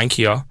gone blank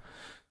here.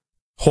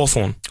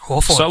 Hawthorn.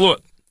 So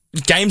look,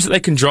 games that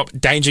they can drop,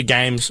 danger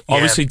games.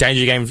 Obviously,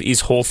 danger game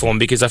is Hawthorn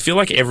because I feel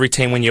like every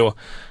team when you're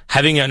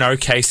having an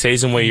okay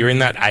season where you're in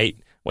that 8,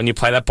 when you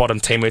play that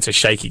bottom team where it's a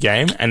shaky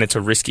game and it's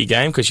a risky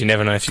game because you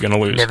never know if you're going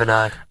to lose. Never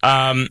know.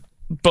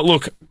 But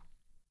look,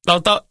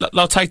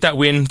 they'll take that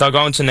win. They'll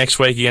go into next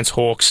week against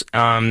Hawks,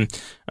 and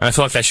I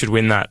feel like they should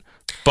win that.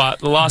 But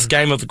the last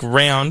game of the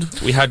round,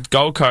 we had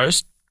Gold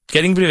Coast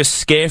getting a bit of a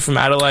scare from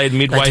Adelaide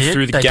midway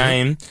through the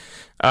game.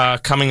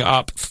 Coming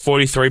up,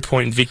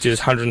 43-point victors,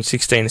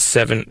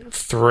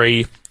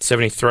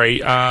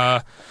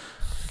 116-73.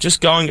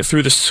 Just going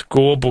through the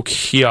scorebook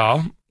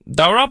here.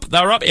 They were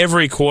up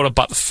every quarter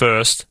but the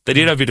first. They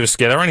did have a bit of a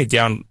scare. They were only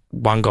down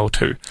 1 goal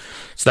too.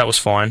 So that was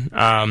fine.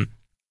 And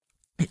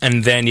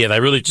then, they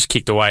really just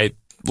kicked away,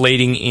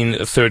 leading in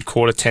the third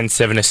quarter,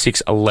 10-7 to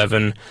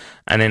 6-11,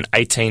 and then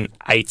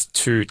 18-8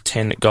 to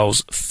 10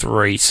 goals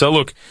 3. So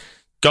look,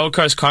 Gold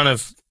Coast kind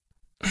of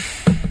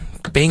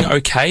being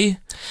okay.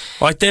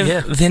 Like,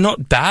 they're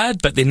not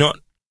bad, but they're not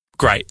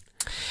great.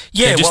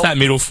 Yeah, they're just that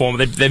middle form.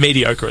 They're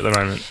mediocre at the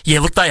moment. Yeah,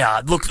 look, they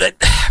are. Look,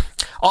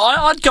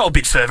 I'd go a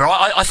bit further.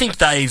 I think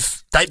they've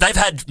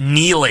had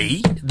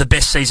nearly the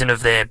best season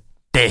of their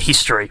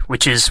history,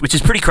 which is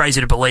pretty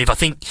crazy to believe. I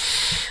think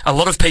a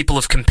lot of people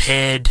have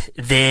compared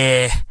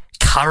their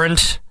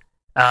current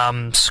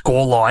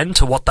scoreline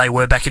to what they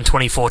were back in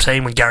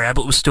 2014 when Gary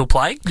Ablett was still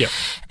playing. Yep.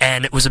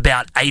 And it was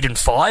about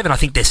 8-5, and I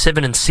think they're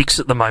 7-6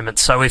 at the moment.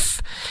 So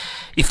if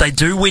they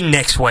do win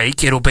next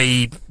week, it'll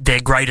be their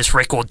greatest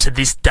record to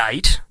this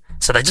date.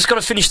 So they just got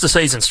to finish the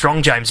season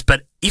strong, James.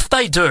 But if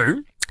they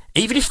do,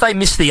 even if they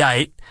miss the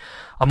 8,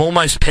 I'm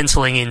almost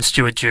penciling in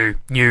Stuart Dew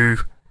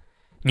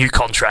new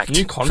contract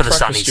for the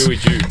Sunnies. For Stewie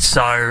Dew.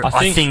 So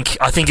I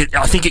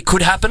think it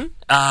could happen.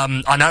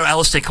 I know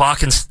Alistair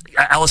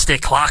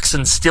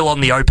Clarkson's still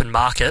on the open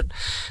market,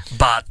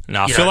 but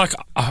I feel like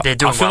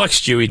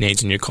Stewie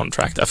needs a new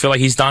contract. I feel like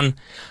he's done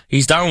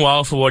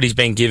well for what he's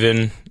been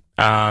given.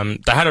 They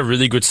had a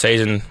really good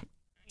season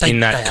in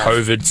that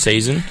COVID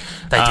season.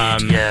 They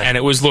did, yeah. And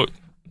it was,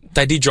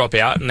 they did drop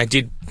out and they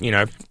did,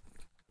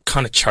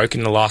 kind of choke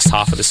in the last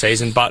half of the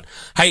season. But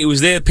hey, it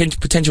was there.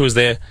 Potential was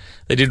there.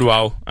 They did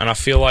well, and I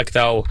feel like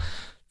they'll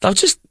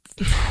just.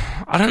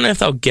 I don't know if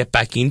they'll get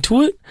back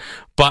into it,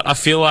 but I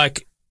feel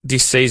like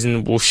this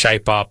season will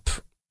shape up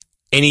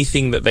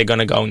anything that they're going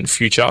to go in the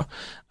future.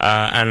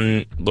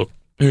 And look,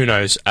 who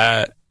knows?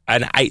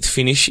 An 8th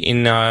finish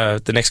in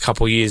the next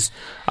couple of years,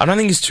 I don't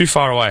think it's too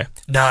far away.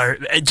 No,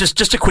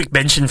 just a quick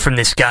mention from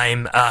this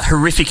game.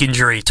 Horrific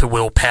injury to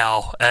Will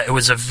Powell. It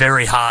was a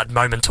very hard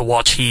moment to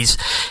watch. His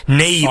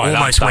knee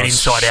almost went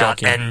inside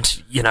out,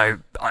 and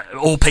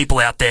all people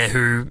out there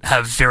who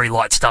have very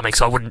light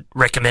stomachs, I wouldn't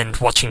recommend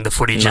watching the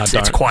footage.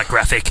 It's quite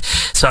graphic.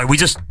 So we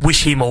just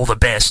wish him all the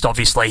best.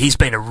 Obviously, he's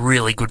been a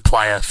really good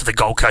player for the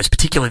Gold Coast,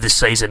 particularly this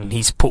season.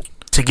 He's put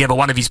together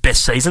one of his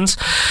best seasons.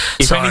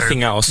 If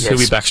anything else, he'll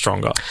be back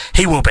stronger.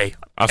 He will be.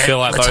 I feel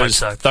like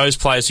those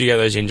players who get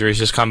those injuries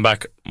just come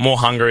back more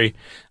hungry,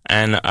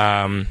 and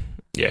I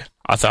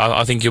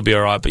think he'll be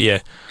all right.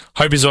 But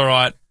hope he's all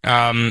right.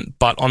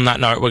 But on that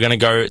note, we're going to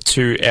go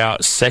to our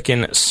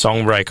second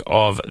song break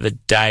of the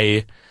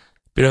day.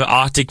 Bit of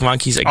Arctic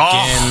Monkeys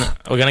again.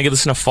 We're going to give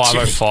this in a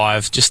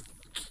 505. Just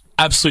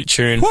absolute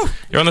tune. Woo.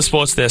 You're on the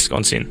Sports Desk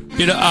on Sin.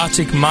 Bit of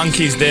Arctic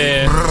Monkeys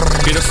there.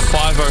 Bit of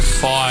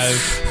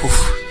 505.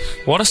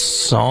 Oof. What a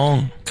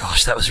song.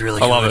 Gosh, that was really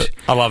good.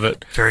 I love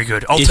it. Very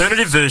good.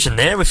 Alternative version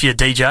there with your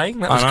DJing.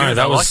 That was good.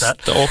 I like that.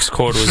 The aux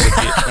cord was a bit,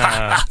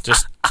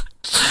 just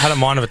had a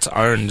mind of its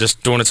own,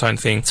 just doing its own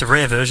thing. It's a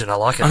rare version. I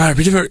like it. I know. A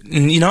bit of a,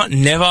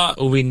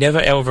 will be never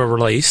ever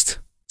released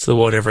to the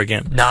world ever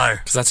again. No.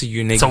 Because that's a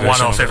unique version. It's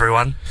a one-off,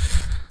 everyone.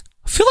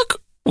 I feel like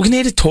we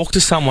need to talk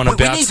to someone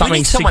about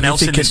something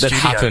significant that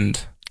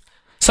happened.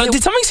 So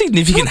did something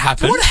significant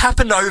happen? What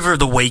happened over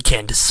the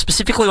weekend,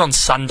 specifically on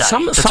Sunday?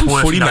 Some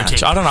footy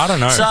match. I don't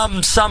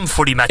know. Some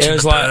footy match in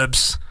the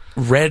burbs.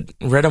 Red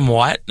and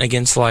white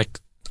against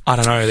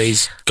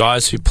these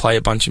guys who play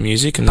a bunch of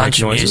music and make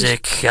noises.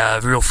 Music,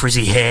 real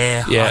frizzy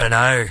hair. Yeah. I don't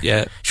know.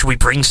 Yeah. Should we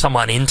bring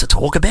someone in to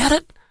talk about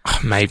it?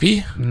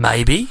 Maybe.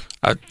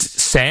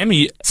 Sam,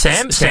 you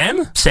there? Sam,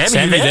 you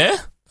there?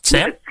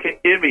 Sam, can you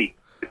hear me?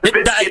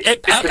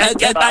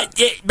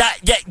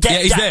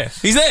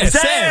 He's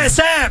there.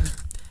 Sam.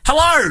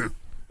 Hello.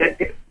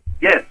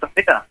 Yes, I'm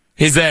here.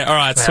 He's there. All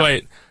right,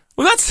 sweet.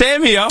 We got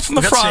Sam here from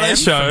the Friday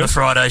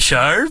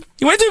show.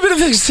 You went to a bit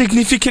of a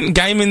significant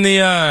game in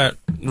the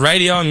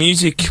radio and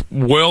music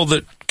world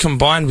that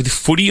combined with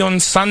footy on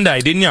Sunday,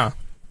 didn't you?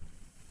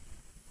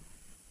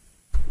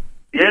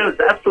 Yeah, it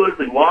was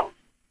absolutely wild.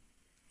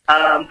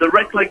 The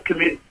Rec League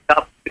community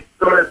up in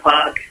Victoria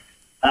Park,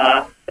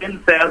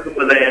 10,000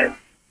 were there,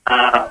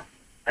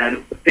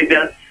 and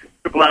Peanuts,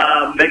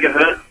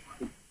 Megahertz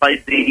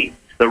played the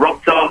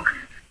Rock Dogs,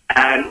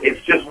 and it's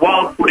just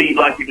wild footy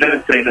like you've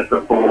never seen it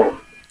before.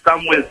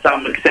 Some with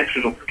some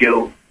exceptional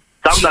skill,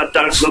 some that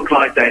don't look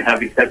like they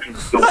have exceptional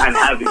skill and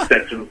have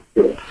exceptional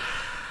skill.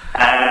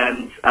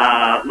 And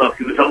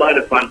look, it was a load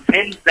of fun.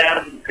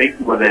 10,000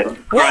 people were there. It was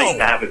great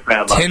to have a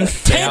crowd like that.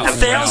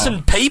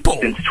 10,000 people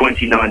since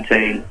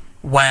 2019.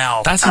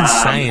 Wow, that's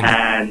insane.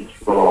 And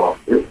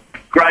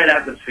great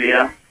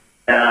atmosphere.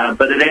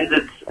 But it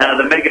ended.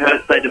 The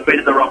Megahertz, they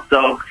defeated the Rock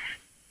Dogs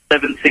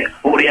 7-6,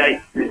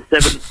 48,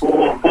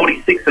 7-4,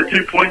 46 for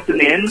 2 points in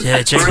the end.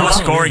 Yeah,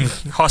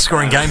 high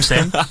scoring game,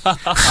 Sam. What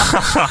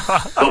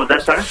was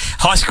that, sorry?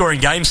 High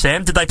scoring game,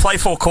 Sam. Did they play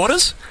 4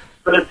 quarters?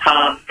 First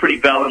half, pretty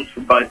balanced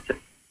for both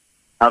teams.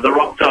 The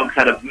Rock Dogs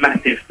had a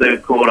massive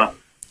third quarter,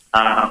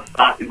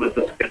 but it was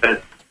the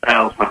Spurs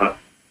sales runner.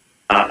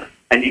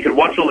 And you can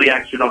watch all the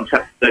action on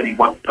Chapter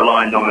 31,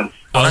 July 9th.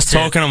 I was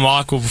talking to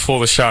Michael before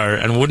the show,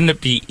 and wouldn't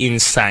it be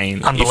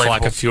insane if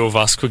like a few of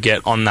us could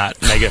get on that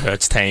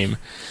megahertz team?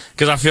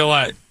 Because I feel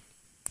like,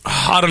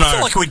 I don't know. I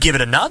feel like we'd give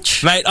it a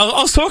nudge. Mate,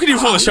 I was talking to you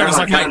before the show, and I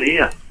was like,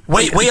 mate...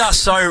 We are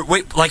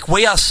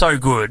so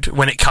good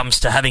when it comes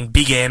to having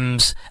big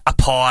M's, a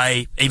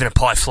pie, even a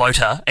pie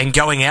floater, and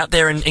going out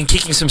there and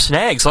kicking some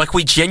snags. Like,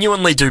 we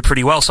genuinely do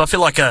pretty well. So I feel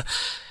like a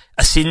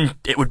sin,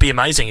 it would be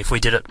amazing if we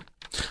did it.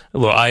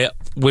 Look,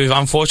 we've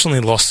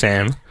unfortunately lost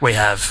Sam. We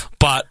have.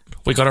 But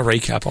we got a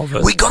recap of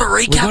it. We got a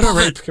recap of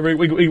it.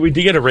 We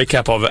did get a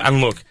recap of it.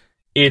 And look,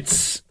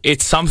 it's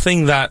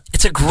something that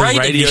it's a great the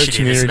radio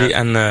community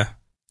and the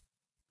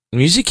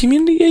music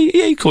community,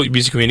 yeah, you call it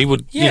music community,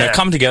 would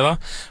come together,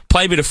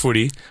 play a bit of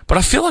footy. But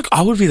I feel like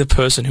I would be the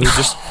person who would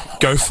just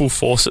go full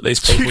force at these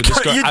people,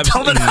 just go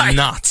absolutely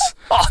nuts.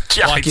 Oh,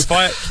 James.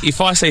 Like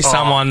if I see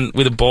someone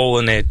with a ball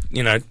and they're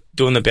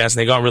doing the bounce and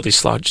they're going really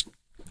slow, just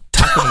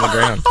tap it on the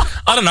ground.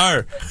 I don't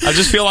know. I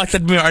just feel like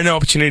that'd be my only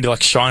opportunity to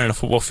shine in a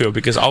football field,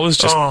 because I was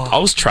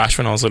trash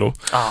when I was little.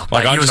 Oh,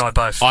 like mate, you and I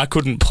both. I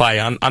couldn't play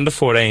under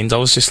 14s. I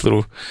was just a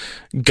little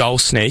goal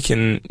sneak,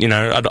 and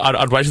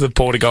I'd wait for the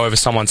ball to go over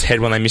someone's head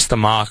when they missed the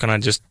mark, and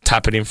I'd just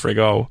tap it in for a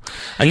goal.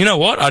 And you know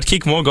what? I'd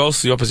kick more goals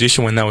to the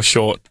opposition when they were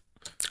short.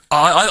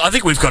 I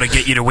think we've got to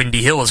get you to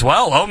Windy Hill as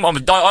well.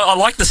 I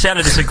like the sound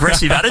of this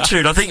aggressive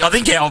attitude. I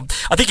think our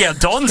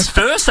Dons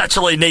first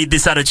actually need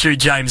this attitude,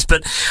 James.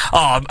 But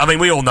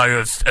we all know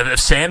of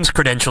Sam's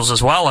credentials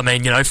as well.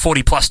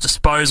 40 plus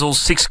disposals,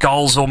 6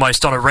 goals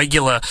almost on a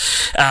regular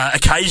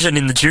occasion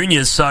in the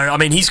juniors. So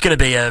he's going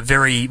to be a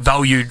very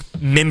valued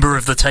member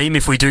of the team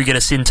if we do get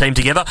a Sin team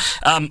together.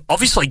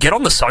 Obviously, get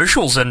on the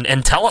socials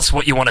and tell us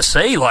what you want to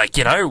see.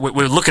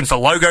 We're looking for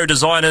logo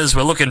designers.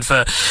 We're looking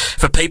for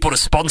people to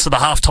sponsor the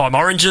halftime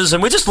oranges,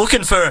 and we're just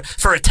looking for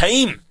a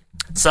team.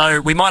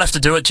 So we might have to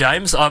do it,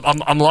 James.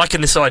 I'm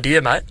liking this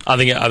idea, mate. I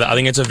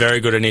think it's a very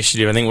good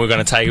initiative. I think we're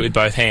going to take it with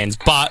both hands.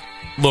 But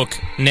look,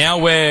 now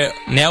we're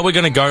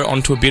going to go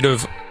onto a bit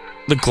of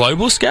the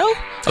global scale.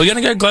 Are we going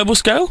to go global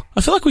scale?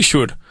 I feel like we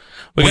should.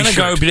 We're going to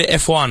go a bit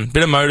of F1,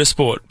 bit of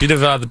motorsport, bit of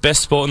the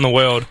best sport in the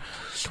world.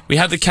 We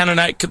have the Canadian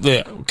Grand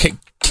Prix.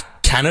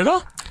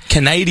 Canada.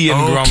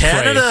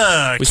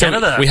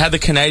 We had the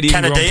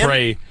Canadian Grand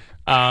Prix.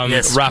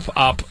 Wrap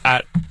up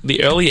at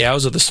the early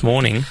hours of this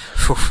morning.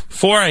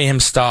 4 a.m.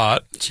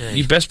 start. Gee.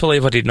 You best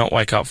believe I did not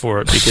wake up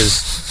for it,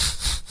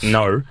 because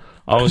no,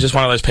 I was just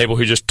one of those people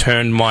who just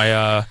turned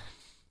my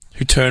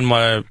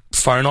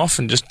phone off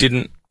and just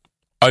didn't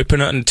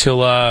open it until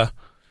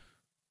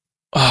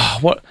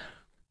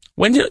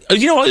When did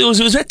you know what? It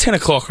was at 10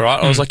 o'clock,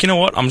 right? I was like, you know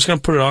what? I'm just going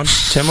to put it on,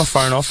 turn my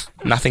phone off.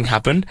 Nothing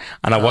happened,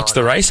 and I watched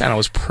the race, and I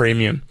was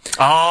premium.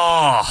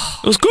 Oh,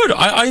 it was good.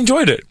 I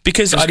enjoyed it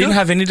because I didn't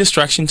have any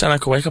distractions, and I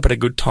could wake up at a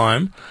good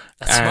time.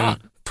 That's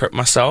smart. Prep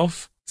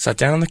myself, sat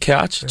down on the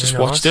couch, just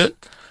watched it.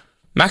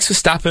 Max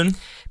Verstappen,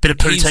 bit of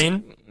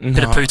poutine.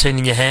 Bit of poutine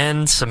in your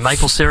hand, some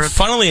maple syrup.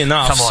 Funnily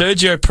enough,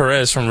 Sergio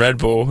Perez from Red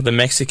Bull, the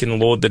Mexican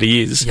lord that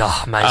he is,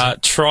 amazing.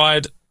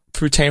 Tried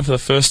poutine for the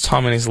first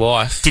time in his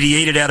life. Did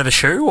he eat it out of a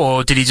shoe,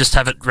 or did he just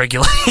have it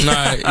regularly? No,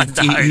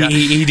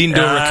 he didn't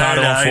do a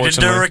Ricardo, unfortunately. He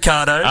didn't do a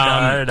Ricardo,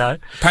 no.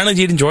 Apparently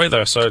he did enjoy it,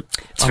 though, so...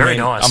 It's very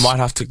nice. I might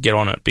have to get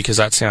on it, because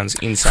that sounds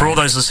insane. For all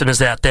those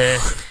listeners out there,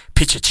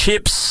 picture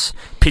chips,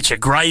 picture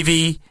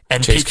gravy,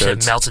 and cheese picture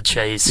curds. Melted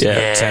cheese.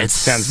 Yeah, it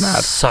sounds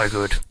mad. So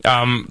good.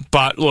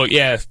 But, look,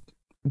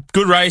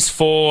 good race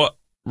for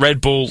Red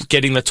Bull,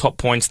 getting the top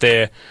points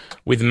there,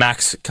 with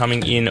Max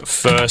coming in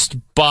first,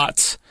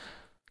 but...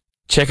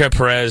 Checo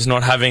Perez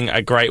not having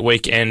a great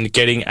weekend,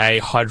 getting a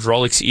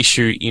hydraulics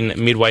issue in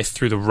midway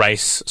through the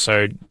race,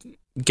 so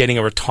getting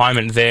a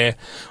retirement there.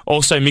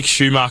 Also, Mick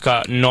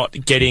Schumacher not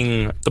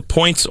getting the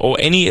points or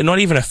not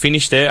even a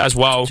finish there as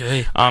well.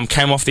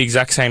 Came off the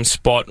exact same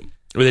spot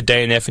with a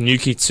DNF, and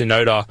Yuki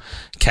Tsunoda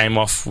came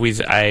off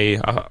with I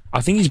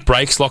think his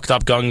brakes locked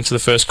up going into the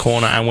first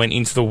corner and went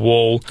into the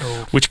wall,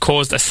 which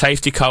caused a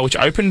safety car, which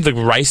opened the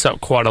race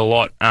up quite a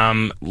lot.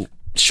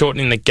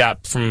 Shortening the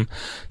gap from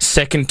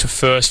second to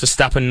first.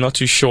 Verstappen not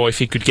too sure if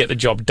he could get the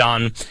job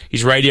done.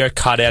 His radio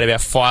cut out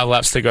about 5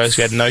 laps to go, so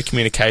we had no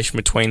communication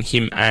between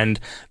him and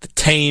the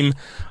team.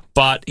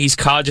 But his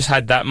car just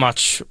had that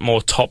much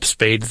more top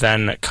speed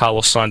than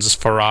Carlos Sainz's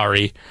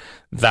Ferrari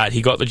that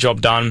he got the job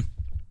done.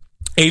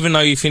 Even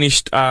though he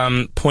finished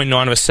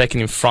 0.9 of a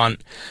second in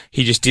front,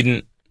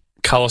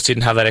 Carlos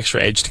didn't have that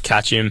extra edge to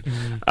catch him.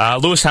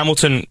 Lewis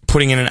Hamilton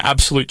putting in an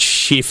absolute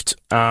shift,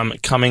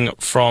 coming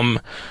from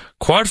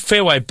quite a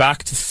fair way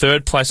back to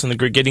third place on the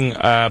grid, getting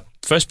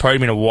first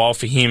podium in a while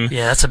for him.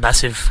 Yeah, that's a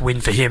massive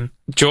win for him.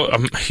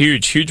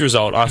 Huge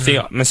result. I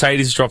think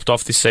Mercedes dropped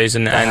off this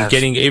season, and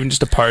getting even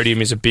just a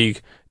podium is a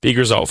big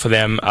result for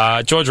them.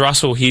 George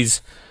Russell,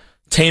 his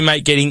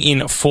teammate, getting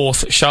in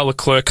fourth. Charles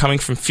Leclerc coming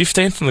from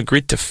 15th on the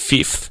grid to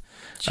 5th.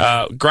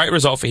 Great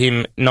result for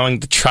him, knowing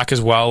the track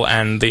as well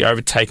and the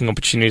overtaking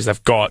opportunities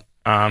they've got.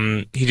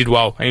 he did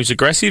well, and he was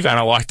aggressive, and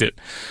I liked it.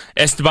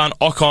 Esteban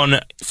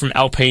Ocon from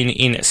Alpine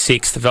in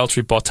 6th,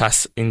 Valtteri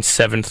Bottas in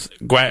 7th,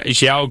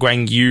 Zhao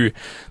Guangyu,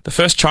 the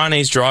first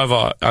Chinese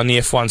driver on the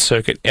F1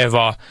 circuit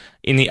ever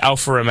in the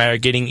Alfa Romeo,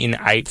 getting in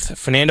 8th.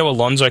 Fernando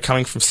Alonso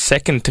coming from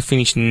 2nd to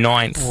finish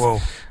 9th. Whoa.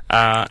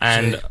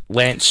 And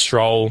Lance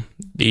Stroll,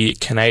 the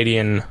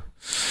Canadian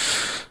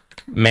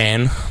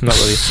man, I'm not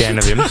really a fan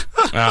of him.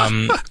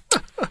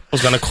 I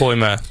was going to call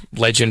him a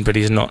legend, but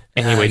he's not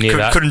anywhere near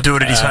that. Couldn't do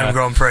it at his home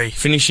Grand Prix.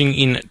 Finishing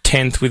in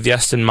 10th with the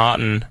Aston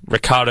Martin.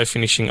 Ricardo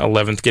finishing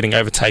 11th, getting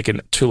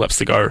overtaken 2 laps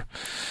to go.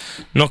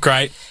 Not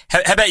great.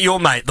 How about your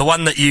mate, the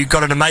one that you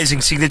got an amazing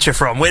signature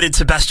from? Where did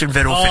Sebastian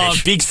Vettel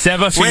finish? Big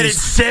Seba finished. Where did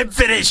Seb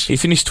finish? He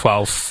finished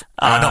 12th.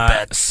 Not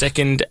bad.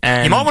 Second,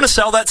 and... You might want to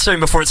sell that soon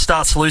before it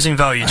starts losing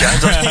value,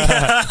 James.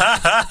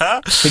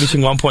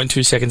 Finishing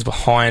 1.2 seconds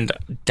behind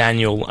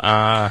Daniel.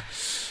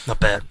 Not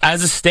bad.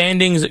 As the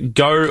standings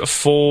go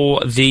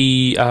for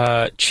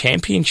the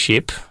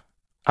championship,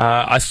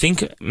 I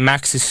think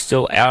Max is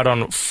still out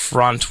on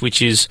front,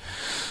 which is...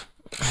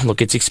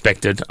 Look, it's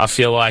expected. I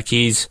feel like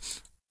he's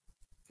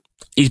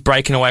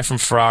breaking away from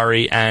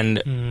Ferrari,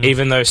 and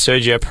even though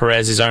Sergio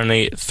Perez is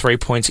only 3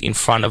 points in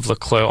front of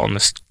Leclerc on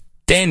the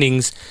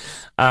standings,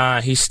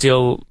 he's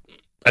still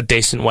a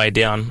decent way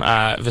down.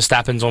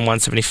 Verstappen's on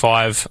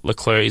 175,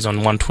 Leclerc is on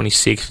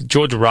 126.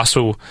 George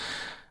Russell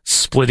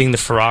splitting the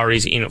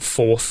Ferraris in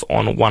 4th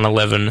on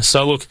 111.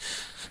 So look,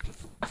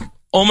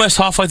 almost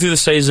halfway through the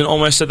season,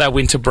 almost at that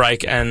winter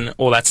break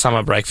or that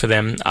summer break for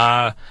them.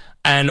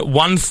 And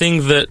one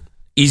thing that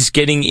is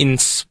getting in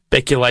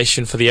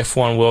speculation for the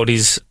F1 world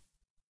is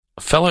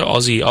fellow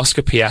Aussie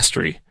Oscar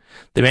Piastri,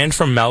 the man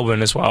from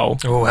Melbourne as well,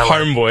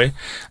 homeboy,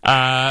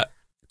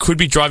 could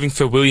be driving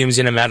for Williams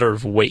in a matter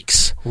of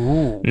weeks.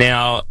 Ooh.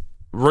 Now,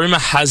 rumour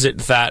has it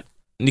that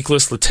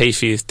Nicholas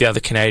Latifi, the other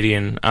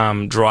Canadian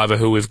driver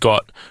who we've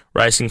got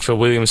racing for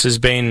Williams, has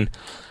been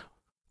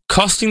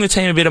costing the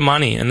team a bit of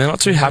money, and they're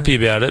not too happy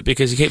about it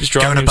because he keeps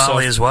driving himself... Going to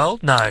Bali as well?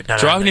 No.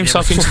 Driving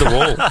himself into the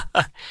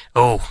wall.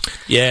 Oh,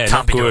 yeah,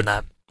 can't be good. doing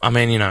that. I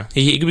mean,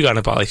 he could be going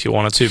to Bali if he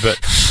wanted to, but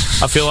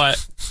I feel like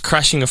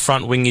crashing a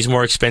front wing is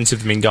more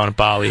expensive than going to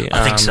Bali.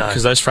 I think so.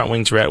 Because those front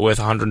wings are out worth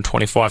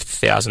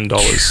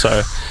 $125,000.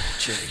 So,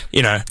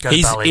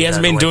 he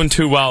hasn't been doing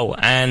too well.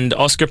 And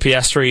Oscar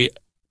Piastri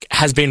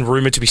has been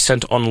rumoured to be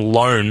sent on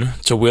loan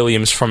to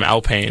Williams from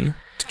Alpine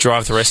to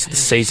drive the rest of the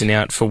season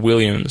out for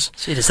Williams.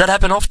 See, does that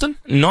happen often?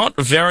 Not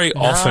very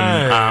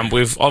often.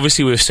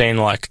 We've seen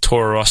like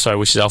Toro Rosso,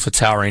 which is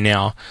AlphaTauri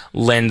now,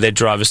 lend their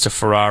drivers to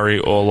Ferrari,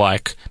 or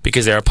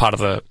because they're a part of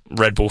the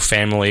Red Bull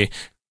family,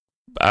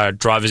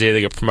 drivers either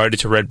get promoted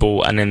to Red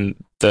Bull and then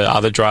the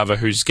other driver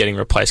who's getting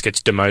replaced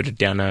gets demoted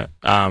down to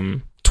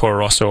Toro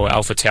Rosso or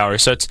AlphaTauri.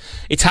 So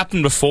it's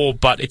happened before,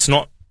 but it's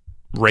not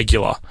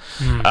regular.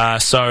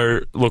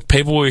 So look,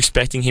 people were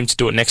expecting him to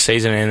do it next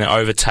season and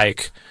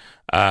overtake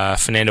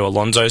Fernando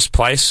Alonso's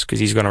place because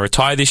he's going to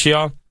retire this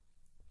year.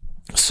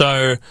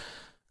 So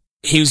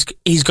he's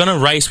going to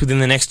race within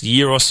the next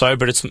year or so,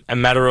 but it's a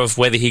matter of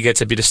whether he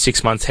gets a bit of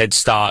 6 month head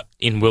start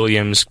in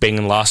Williams,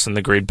 being last on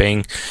the grid,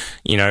 being,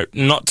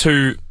 not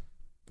too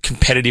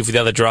competitive with the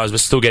other drivers, but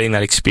still getting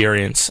that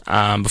experience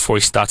before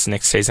he starts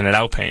next season at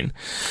Alpine.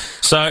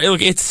 So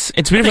look, it's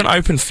a bit of an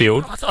open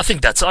field. I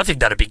think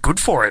that'd be good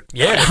for it.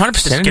 Yeah,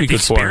 100% would be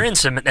good for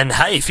him. And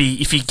hey, if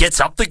he gets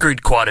up the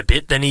grid quite a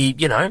bit, then he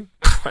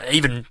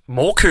even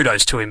more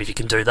kudos to him if he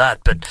can do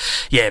that. But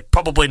yeah,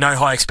 probably no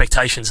high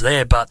expectations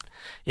there. But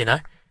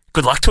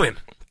good luck to him.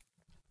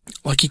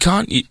 Like you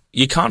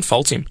can't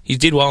fault him. He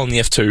did well in the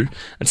F2.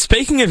 And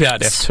speaking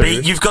about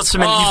F2, you've got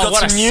some.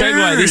 what some a news.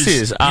 segue this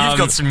is. You've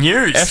got some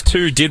news.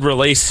 F2 did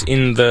release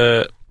in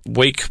the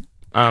week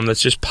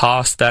that's just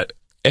passed that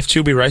F2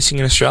 will be racing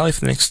in Australia for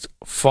the next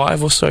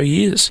 5 or so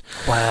years.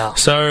 Wow.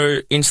 So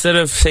instead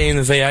of seeing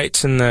the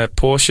V8s and the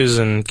Porsches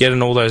and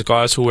getting all those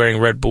guys who are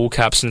wearing Red Bull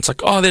caps, and it's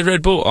like, oh, they're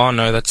Red Bull. Oh,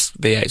 no, that's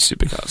V8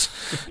 supercars.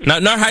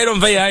 No hate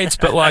on V8s,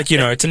 but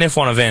it's an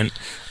F1 event.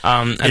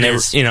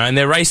 And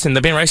they're racing,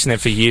 they've been racing there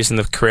for years in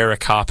the Carrera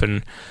Cup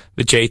and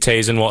the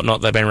GTs and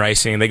whatnot they've been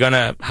racing. They're going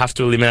to have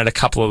to eliminate a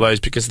couple of those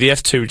because the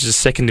F2, which is a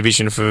second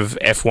division for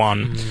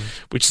F1,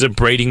 which is a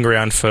breeding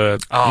ground for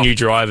new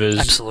drivers,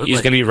 absolutely,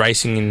 is going to be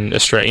racing in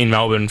Australia, in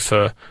Melbourne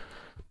for,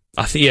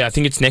 I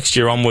think it's next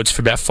year onwards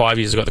for about 5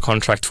 years. They've got the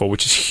contract for,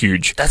 which is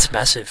huge. That's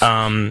massive.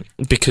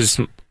 Because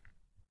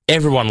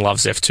everyone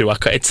loves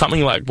F2. It's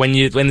something like when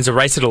there's a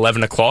race at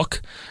 11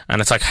 o'clock and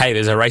it's like, hey,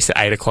 there's a race at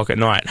 8 o'clock at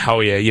night.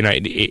 Hell yeah.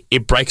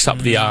 It breaks up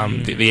the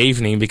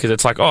evening because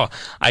it's like, oh,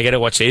 I get to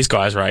watch these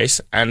guys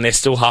race and they're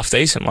still half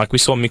decent. Like we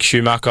saw Mick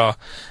Schumacher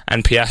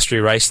and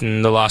Piastri race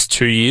in the last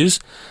 2 years.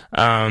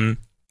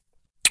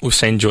 We've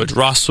seen George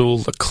Russell,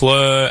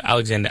 Leclerc,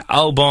 Alexander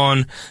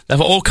Albon.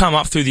 They've all come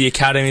up through the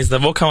academies.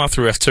 They've all come up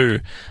through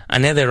F2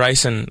 and now they're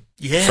racing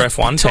for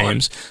F1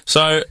 teams.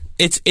 So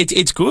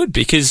it's good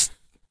because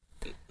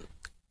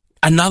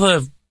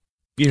another,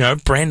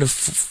 brand of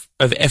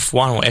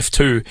F1 or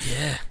F2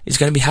 is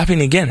going to be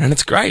happening again, and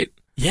it's great.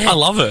 Yeah. I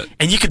love it.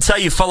 And you could say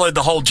you followed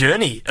the whole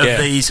journey of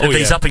these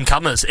up and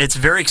comers. It's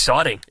very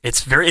exciting.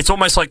 It's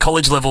almost like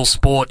college level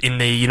sport in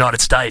the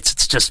United States.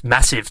 It's just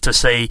massive to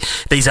see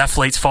these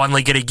athletes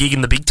finally get a gig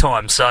in the big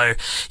time. So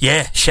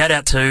yeah, shout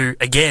out to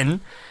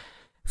again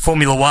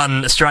Formula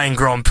One Australian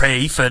Grand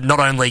Prix for not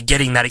only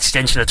getting that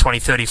extension of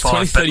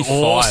 2035, but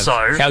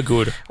also how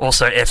good.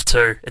 Also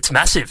F2. It's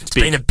massive. It's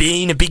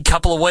been a big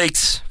couple of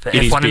weeks for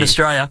F1 in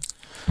Australia.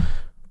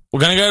 We're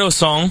going to go to a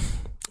song,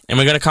 and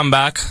we're going to come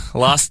back.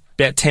 Last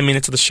about 10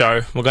 minutes of the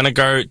show, we're going to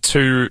go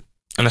to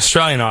an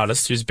Australian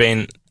artist who's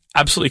been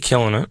absolutely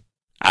killing it.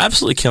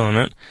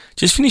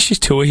 Just finished his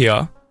tour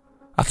here.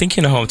 I think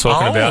you know who I'm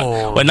talking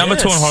about. We're number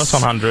 2 on Hottest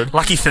 100.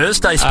 Lucky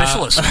Thursday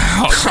specialist.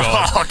 Oh,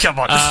 God. Oh, come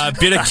on.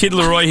 Bit of Kid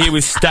Leroy here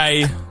with Stay.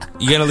 You're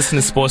going to listen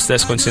to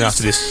Sportsdesk once in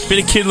after this.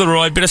 Bit of Kid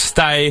Leroy, bit of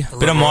Stay,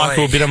 bit of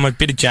Michael, bit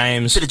of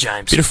James. Bit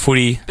of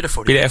footy. Bit of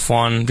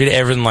F1, bit of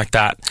everything like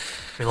that.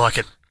 We like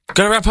it.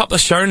 Got to wrap up the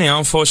show now,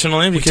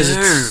 unfortunately,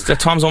 because the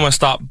time's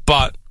almost up.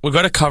 But we've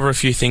got to cover a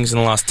few things in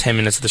the last 10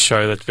 minutes of the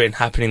show that's been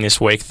happening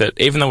this week that,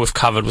 even though we've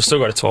covered, we've still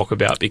got to talk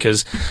about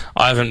because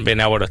I haven't been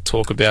able to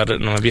talk about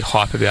it and I'm a bit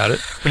hype about it.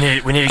 We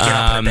need to get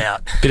up and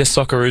about. Bit of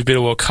Socceroos, bit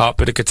of World Cup,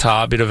 bit of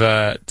Qatar, bit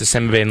of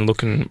December been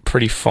looking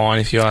pretty fine,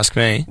 if you ask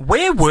me.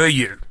 Where were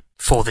you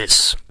for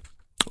this?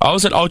 I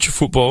was at Ultra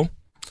Football.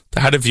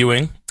 They had a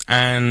viewing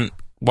and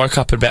woke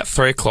up at about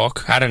 3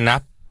 o'clock, had a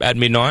nap at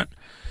midnight.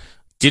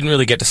 Didn't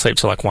really get to sleep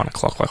till like 1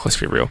 o'clock. Like, let's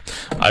be real.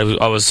 I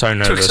was so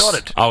nervous. Too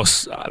excited.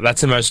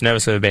 That's the most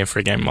nervous I've ever been for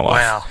a game in my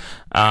life.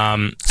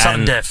 Wow.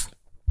 Sudden death.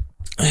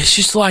 It's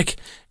just like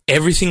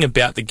everything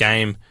about the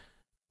game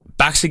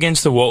backs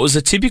against the wall. It was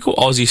a typical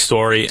Aussie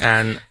story,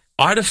 and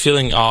I had a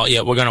feeling,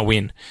 we're going to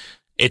win.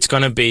 It's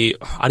going to be,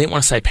 I didn't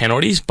want to say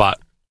penalties, but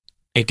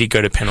it did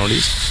go to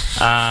penalties.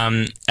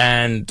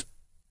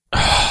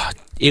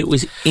 It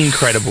was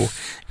incredible.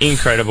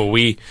 Incredible.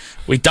 We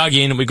dug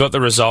in, we got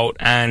the result,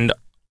 and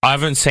I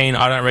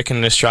don't reckon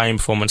an Australian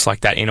performance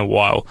like that in a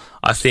while.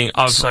 I think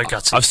I've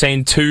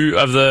seen 2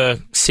 of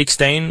the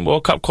 16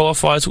 World Cup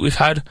qualifiers that we've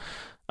had.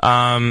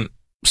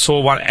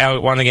 Saw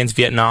one against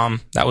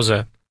Vietnam. That was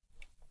a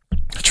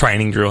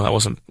training drill. That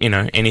wasn't,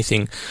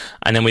 anything.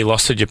 And then we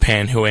lost to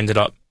Japan, who ended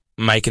up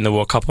making the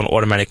World Cup on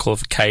automatic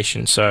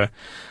qualification. So,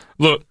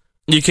 look,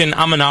 you can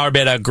and ah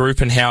about our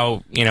group and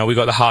how, we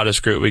got the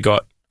hardest group. We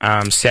got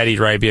Saudi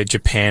Arabia,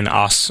 Japan,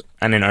 us,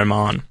 and then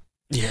Oman.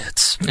 Yeah,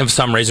 and for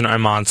some reason,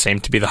 Oman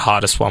seemed to be the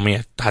hardest one we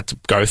had to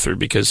go through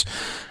because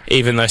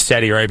even though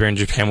Saudi Arabia and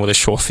Japan were the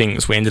sure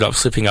things, we ended up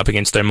slipping up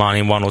against Oman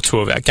in 1 or 2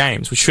 of our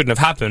games, which shouldn't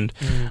have happened,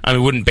 and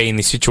we wouldn't be in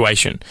this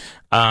situation.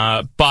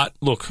 But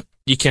look,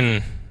 you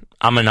can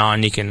and ah,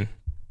 and you can,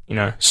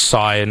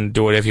 sigh and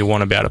do whatever you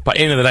want about it. But at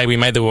the end of the day, we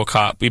made the World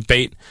Cup. We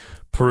beat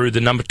Peru, the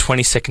number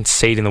 22nd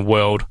seed in the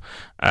world.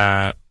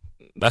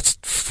 That's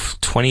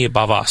 20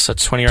 above us.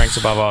 That's 20 ranks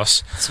above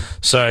us.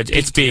 So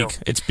it's big. Deal.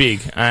 It's big.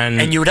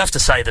 And you would have to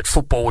say that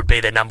football would be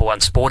their number 1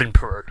 sport in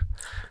Peru.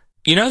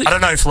 I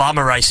don't know if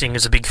llama racing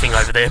is a big thing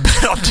over there,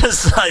 but I'm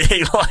just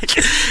saying, like,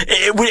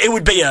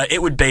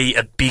 it would be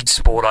a big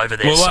sport over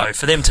there. Well, so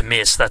for them to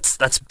miss, that's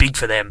big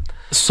for them.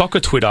 Soccer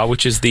Twitter,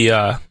 which is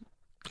the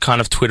kind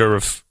of Twitter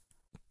of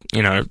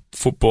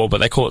football, but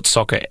they call it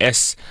soccer,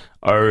 SOKKAH,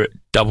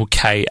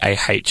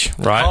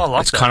 right? Oh, I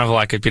like it's that. kind of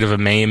like a bit of a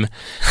meme,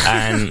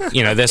 and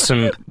there's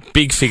some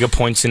big figure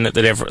points in it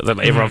that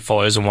everyone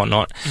follows and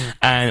whatnot.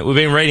 And we've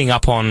been reading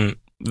up on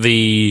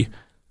the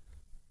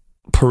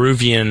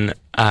Peruvian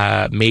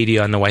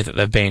media and the way that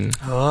they've been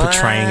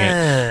portraying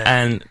it,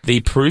 and the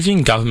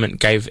Peruvian government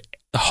gave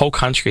the whole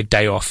country a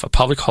day off, a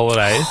public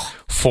holiday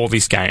for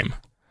this game.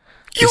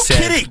 You're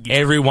kidding!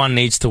 Everyone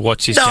needs to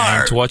watch this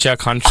game, to watch our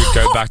country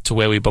go back to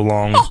where we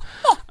belong.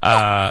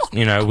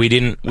 We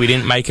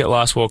didn't make it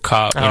last World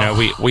Cup.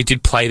 We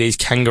did play these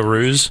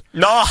kangaroos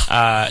in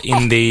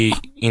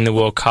the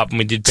World Cup, and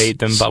we did beat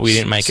them, but we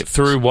didn't make it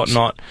through.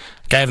 Whatnot,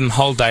 gave them the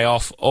whole day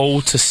off, all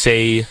to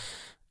see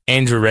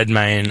Andrew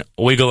Redmayne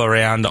wiggle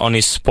around on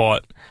his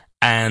spot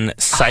and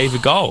save a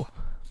goal.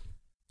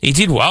 He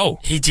did well.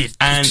 He did,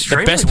 and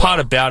the best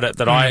part about it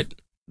that I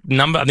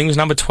think it was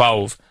number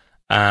 12.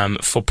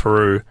 For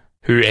Peru,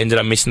 who ended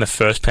up missing the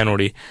first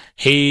penalty.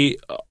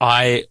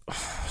 I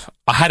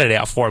had it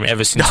out for him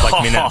ever since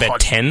minute about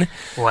 10.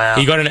 Wow.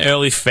 He got an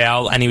early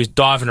foul and he was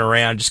diving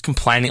around just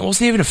complaining. It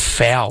wasn't even a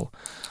foul.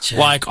 Gee.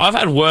 Like, I've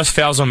had worse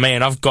fouls on me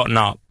and I've gotten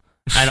up.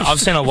 And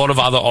I've seen a lot of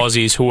other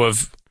Aussies who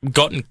have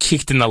gotten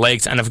kicked in the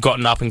legs and have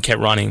gotten up and kept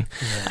running.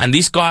 Yeah. And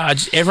this guy,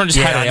 everyone just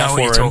had it out for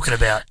him. I know what you're talking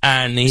about.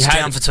 And he's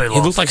down for too long.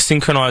 He looked like a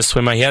synchronized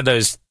swimmer. He had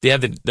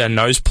the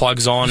nose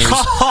plugs on. He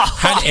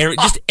had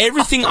just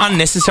everything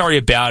unnecessary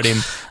about him.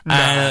 No.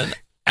 And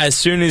as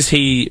soon as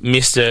he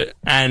missed it,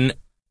 and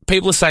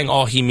people are saying,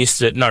 he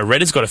missed it. No,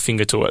 Redder's got a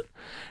finger to it.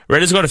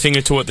 Redder's got a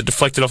finger to it that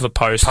deflected off the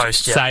post.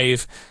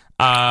 Save.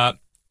 That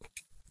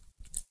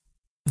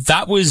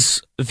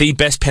was the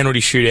best penalty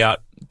shootout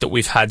that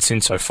we've had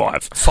since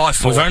 05.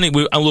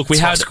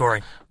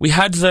 5-4. We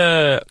had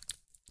the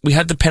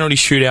penalty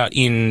shootout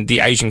in the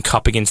Asian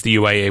Cup against the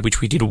UAE, which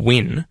we did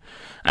win.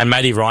 and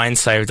Matty Ryan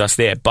saved us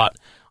there. But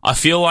I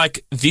feel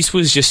like this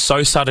was just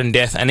so sudden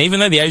death. And even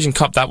though the Asian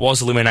Cup, that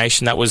was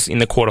elimination, that was in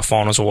the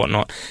quarterfinals or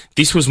whatnot,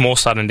 this was more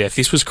sudden death.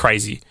 This was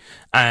crazy.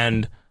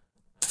 And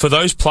for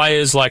those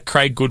players like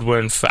Craig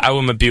Goodwin, for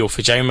Owen Mobile,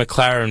 for Jamie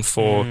McLaren,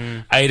 for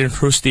Aiden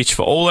Hrustic,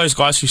 for all those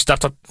guys who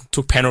stepped up,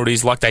 took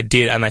penalties like they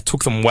did, and they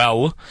took them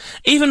well.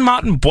 Even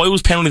Martin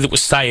Boyle's penalty that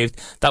was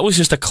saved, that was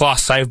just a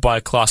class save by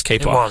a class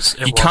keeper.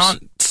 You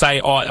can't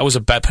say, oh, that was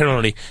a bad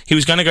penalty. He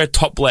was going to go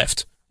top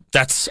left.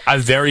 That's a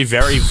very,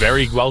 very,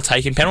 very well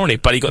taken penalty,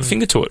 but he got the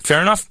finger to it.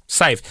 Fair enough.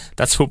 Save.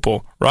 That's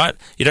football, right?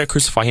 You don't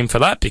crucify him for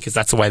that because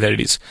that's the way that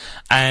it is.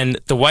 And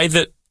the way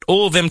that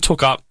all of them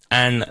took up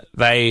and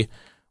they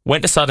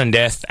went to sudden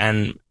death,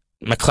 and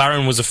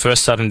McLaren was the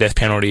first sudden death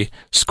penalty,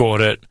 scored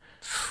it.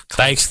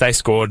 They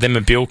scored. Then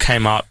Mobile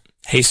came up.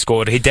 He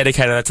scored. He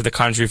dedicated that to the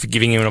country for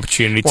giving him an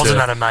opportunity. Wasn't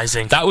that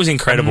amazing? That was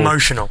incredible.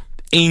 Emotional.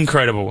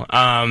 Incredible.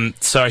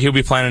 So he'll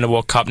be playing in the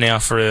World Cup now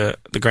for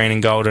the green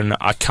and gold, and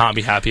I can't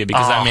be happier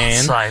because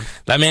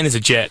that man is a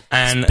jet.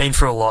 And he's been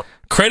through a lot.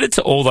 Credit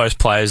to all those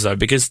players though,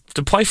 because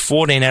to play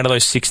 14 out of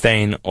those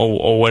 16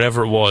 or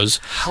whatever it was,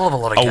 hell of a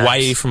lot of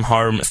away games. From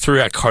home,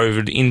 throughout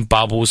COVID, in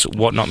bubbles,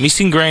 whatnot,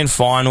 missing grand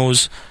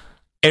finals,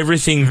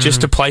 everything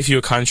just to play for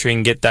your country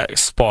and get that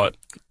spot.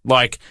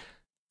 Like,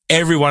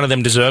 every one of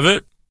them deserve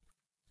it.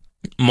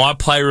 My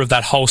player of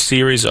that whole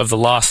series of the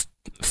last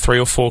 3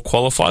 or 4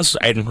 qualifiers was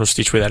Aiden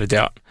Hrustic, without a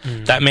doubt.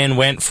 That man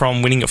went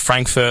from winning at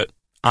Frankfurt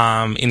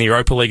in the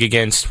Europa League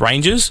against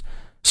Rangers,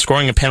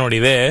 scoring a penalty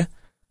there,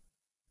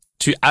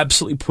 to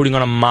absolutely putting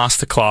on a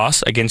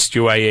masterclass against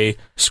UAE,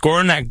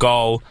 scoring that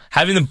goal,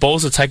 having the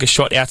balls to take a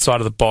shot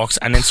outside of the box,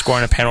 and then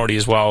scoring a penalty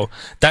as well.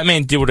 That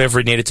man did whatever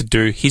he needed to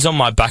do. He's on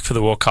my back for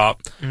the World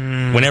Cup.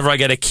 Whenever I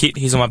get a kit,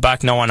 he's on my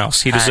back, no one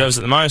else. He deserves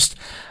it the most.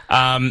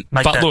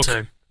 But look,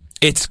 too.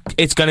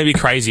 It's going to be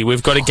crazy.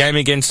 We've got a game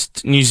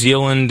against New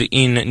Zealand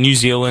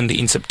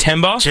in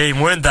September. Gee,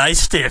 weren't they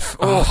stiff?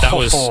 That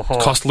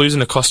was losing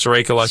to Costa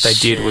Rica like they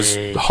did was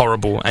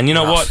horrible. And you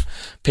know what?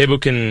 People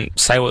can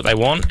say what they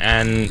want,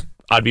 and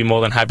I'd be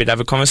more than happy to have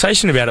a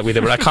conversation about it with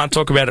her, but I can't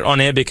talk about it on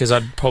air because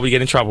I'd probably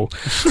get in trouble.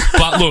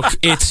 But look,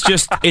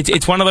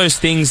 it's one of those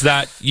things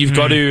that you've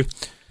got to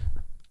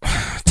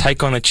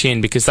take on the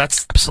chin, because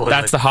that's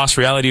the harsh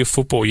reality of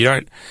football. You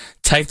don't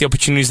take the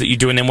opportunities that you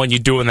do, and then when you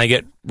do and they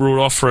get ruled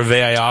off for a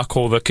VAR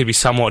call that could be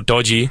somewhat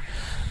dodgy,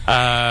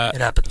 it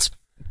happens.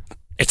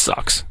 It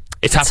sucks.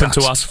 It's happened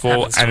to us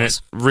before, and it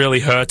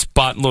really hurts.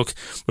 But look,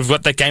 we've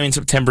got that game in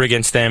September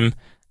against them.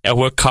 Our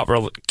World Cup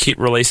kit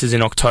releases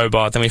in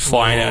October. Then we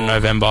fly out in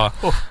November.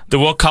 The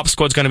World Cup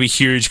squad's going to be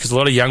huge because a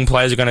lot of young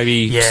players are going to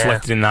be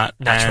selected in that.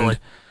 Naturally. And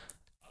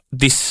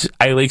this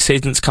A-League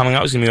season that's coming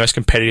up is going to be the most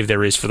competitive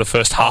there is for the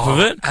first half of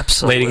it.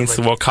 Absolutely. Leading into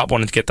the World Cup,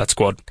 wanting to get that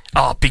squad.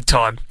 Oh, big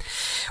time.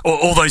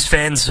 All those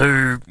fans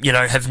who,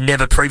 have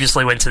never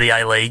previously went to the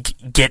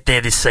A-League, get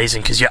there this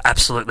season, because you're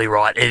absolutely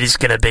right. It is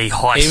going to be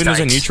high stakes. Even as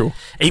a neutral.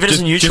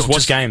 Just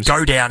watch games.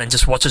 Go down and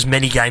just watch as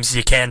many games as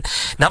you can.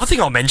 Another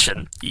thing I'll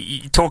mention,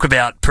 you talk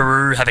about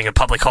Peru having a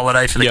public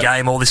holiday for the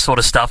game, all this sort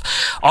of stuff.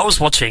 I was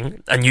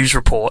watching a news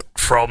report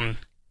from,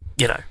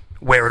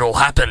 where it all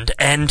happened,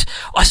 and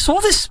I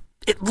saw this.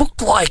 It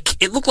looked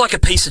like a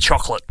piece of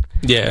chocolate.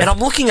 Yeah. And I'm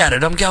looking at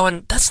it, I'm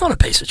going, that's not a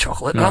piece of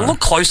chocolate. And I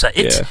look closer.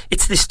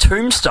 It's this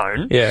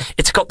tombstone. Yeah.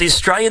 It's got the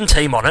Australian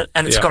team on it,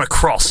 and it's got a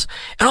cross.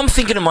 And I'm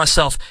thinking to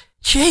myself,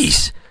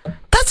 geez,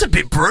 that's a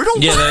bit brutal.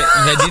 Yeah,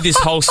 they did this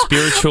whole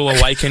spiritual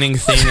awakening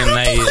thing, and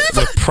they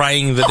were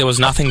praying that there was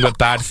nothing but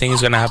bad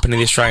things going to happen to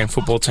the Australian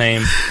football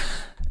team.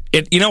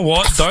 You know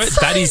what though?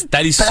 That is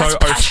so.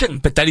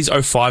 But that is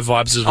 05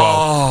 vibes as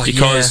well.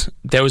 Because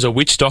there was a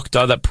witch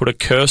doctor that put a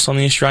curse on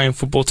the Australian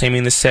football team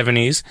in the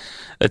 70s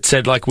that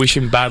said, wish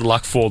him bad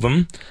luck for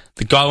them.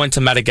 The guy went to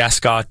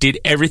Madagascar, did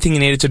everything he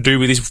needed to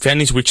do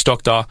found his witch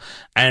doctor,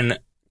 and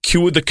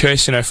cured the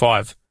curse in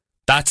 05.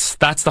 That's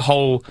the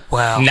whole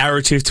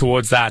narrative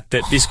towards that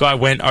this guy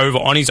went over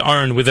on his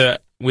own with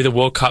a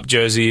World Cup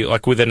jersey,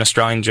 with an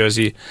Australian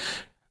jersey.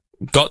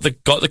 Got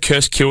the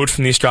curse cured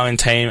from the Australian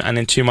team, and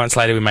then 2 months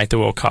later we make the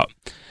World Cup.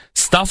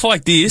 Stuff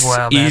like this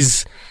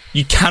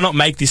you cannot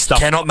make this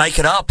stuff. Cannot make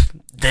it up.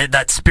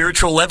 That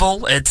spiritual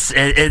level, it's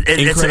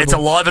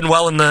alive and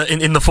well in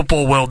the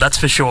football world, that's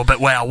for sure. But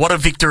wow, what a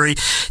victory,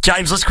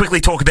 James! Let's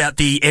quickly talk about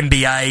the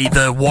NBA.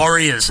 The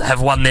Warriors have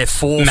won their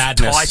 4th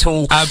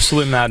title,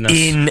 absolute madness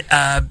in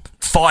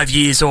 5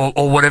 years or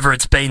whatever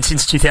it's been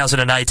since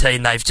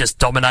 2018. They've just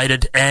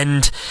dominated,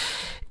 and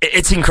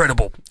it's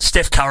incredible.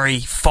 Steph Curry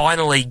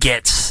finally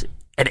gets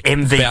an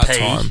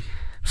MVP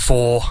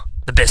for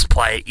the best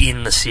player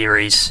in the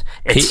series.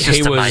 It's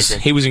just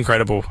amazing. He was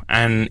incredible.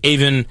 And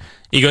even,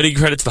 you got to give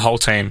credit to the whole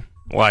team.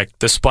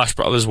 The Splash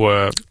Brothers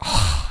were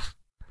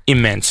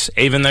immense.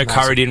 Even though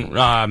Curry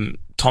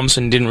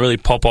Thompson didn't really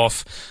pop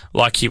off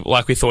like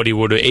we thought he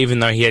would, even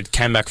though he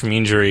came back from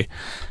injury,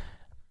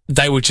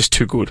 they were just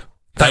too good.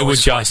 They were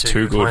just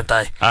too good, weren't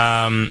they?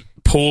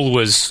 Paul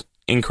was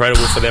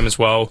incredible for them as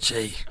well.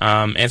 Gee.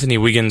 Anthony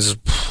Wiggins,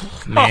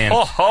 Man,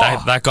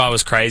 that guy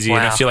was crazy,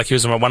 and I Wow. feel like he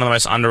was one of the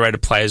most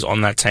underrated players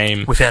on that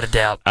team. Without a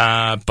doubt.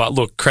 But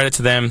look, credit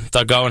to them.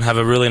 They'll go and have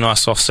a really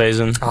nice off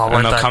season, won't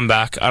and they'll they? come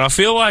back. And I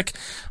feel like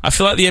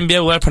the NBA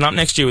will open up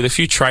next year with a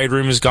few trade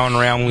rumors going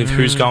around with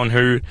who's going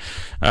who.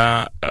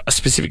 A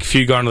specific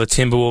few going to the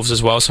Timberwolves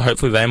as well, so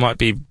hopefully they might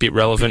be a bit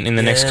relevant in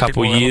the next a bit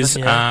couple more of years.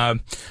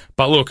 relevant,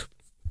 But look,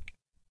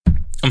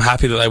 I'm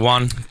happy that they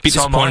won. Bit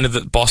So am I. disappointed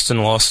that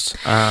Boston lost.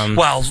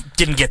 Well,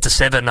 didn't get to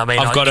 7. I mean,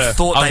 I've got a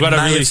may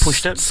really have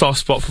pushed it. soft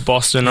spot for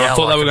Boston. And Yeah, I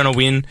thought I they were like going to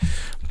win,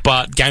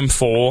 but Game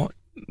 4,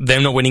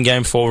 them not winning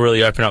Game 4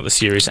 really opened up the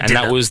series, and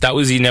Didn't that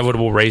was the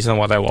inevitable reason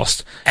why they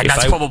lost. And If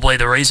that's they- probably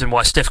the reason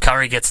why Steph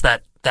Curry gets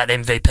that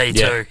MVP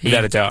Yeah, too.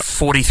 without a doubt.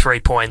 43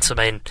 points. I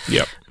mean,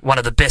 Yep. one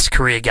of the best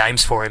career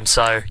games for him.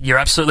 So you're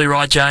absolutely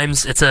right,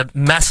 James. It's a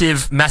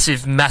massive,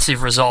 massive,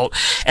 massive result.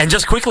 And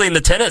just quickly in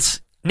the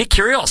tennis, Nick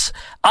Kyrgios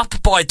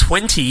up by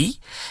 20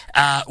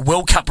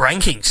 World Cup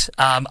rankings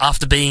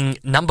after being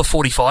number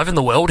 45 in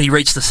the world. He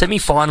reached the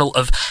semi-final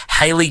of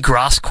Haley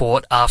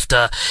Grasscourt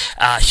after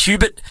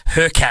Hubert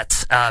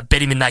Hurkacz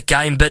bet him in that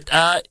game. But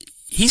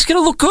he's going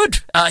to look good.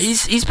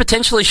 He's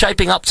potentially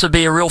shaping up to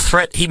be a real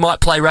threat. He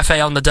might play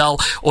Rafael Nadal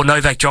or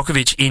Novak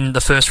Djokovic in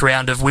the first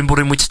round of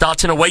Wimbledon, which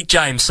starts in a week,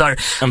 James. So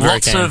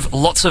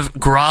lots of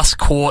grass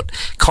court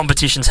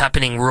competitions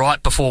happening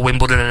right before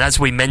Wimbledon. And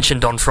as we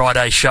mentioned on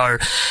Friday's show,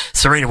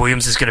 Serena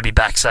Williams is going to be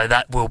back, so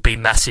that will be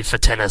massive for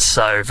tennis.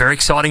 So very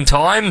exciting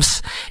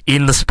times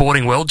in the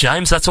sporting world,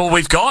 James. That's all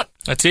we've got.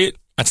 That's it.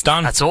 That's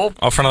done. That's all.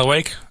 Off for another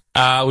week.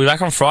 We're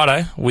back on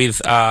Friday with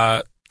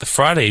the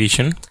Friday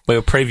edition, where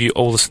we'll preview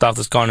all the stuff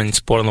that's gone in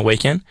sport on the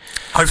weekend.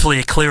 Hopefully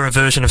a clearer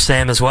version of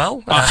Sam as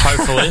well.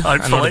 Hopefully.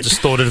 And not a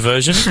distorted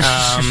version.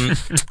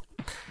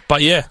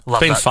 But yeah, it's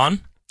been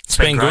fun. It's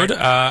been good.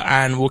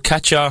 And we'll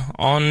catch you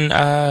on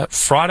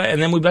Friday,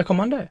 and then we'll be back on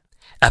Monday.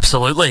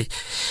 Absolutely.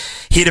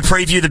 Here to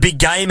preview the big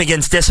game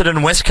against Essendon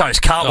and West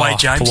Coast. Can't wait,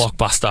 James.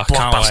 Blockbuster.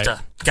 Can't wait.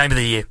 Game of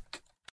the year.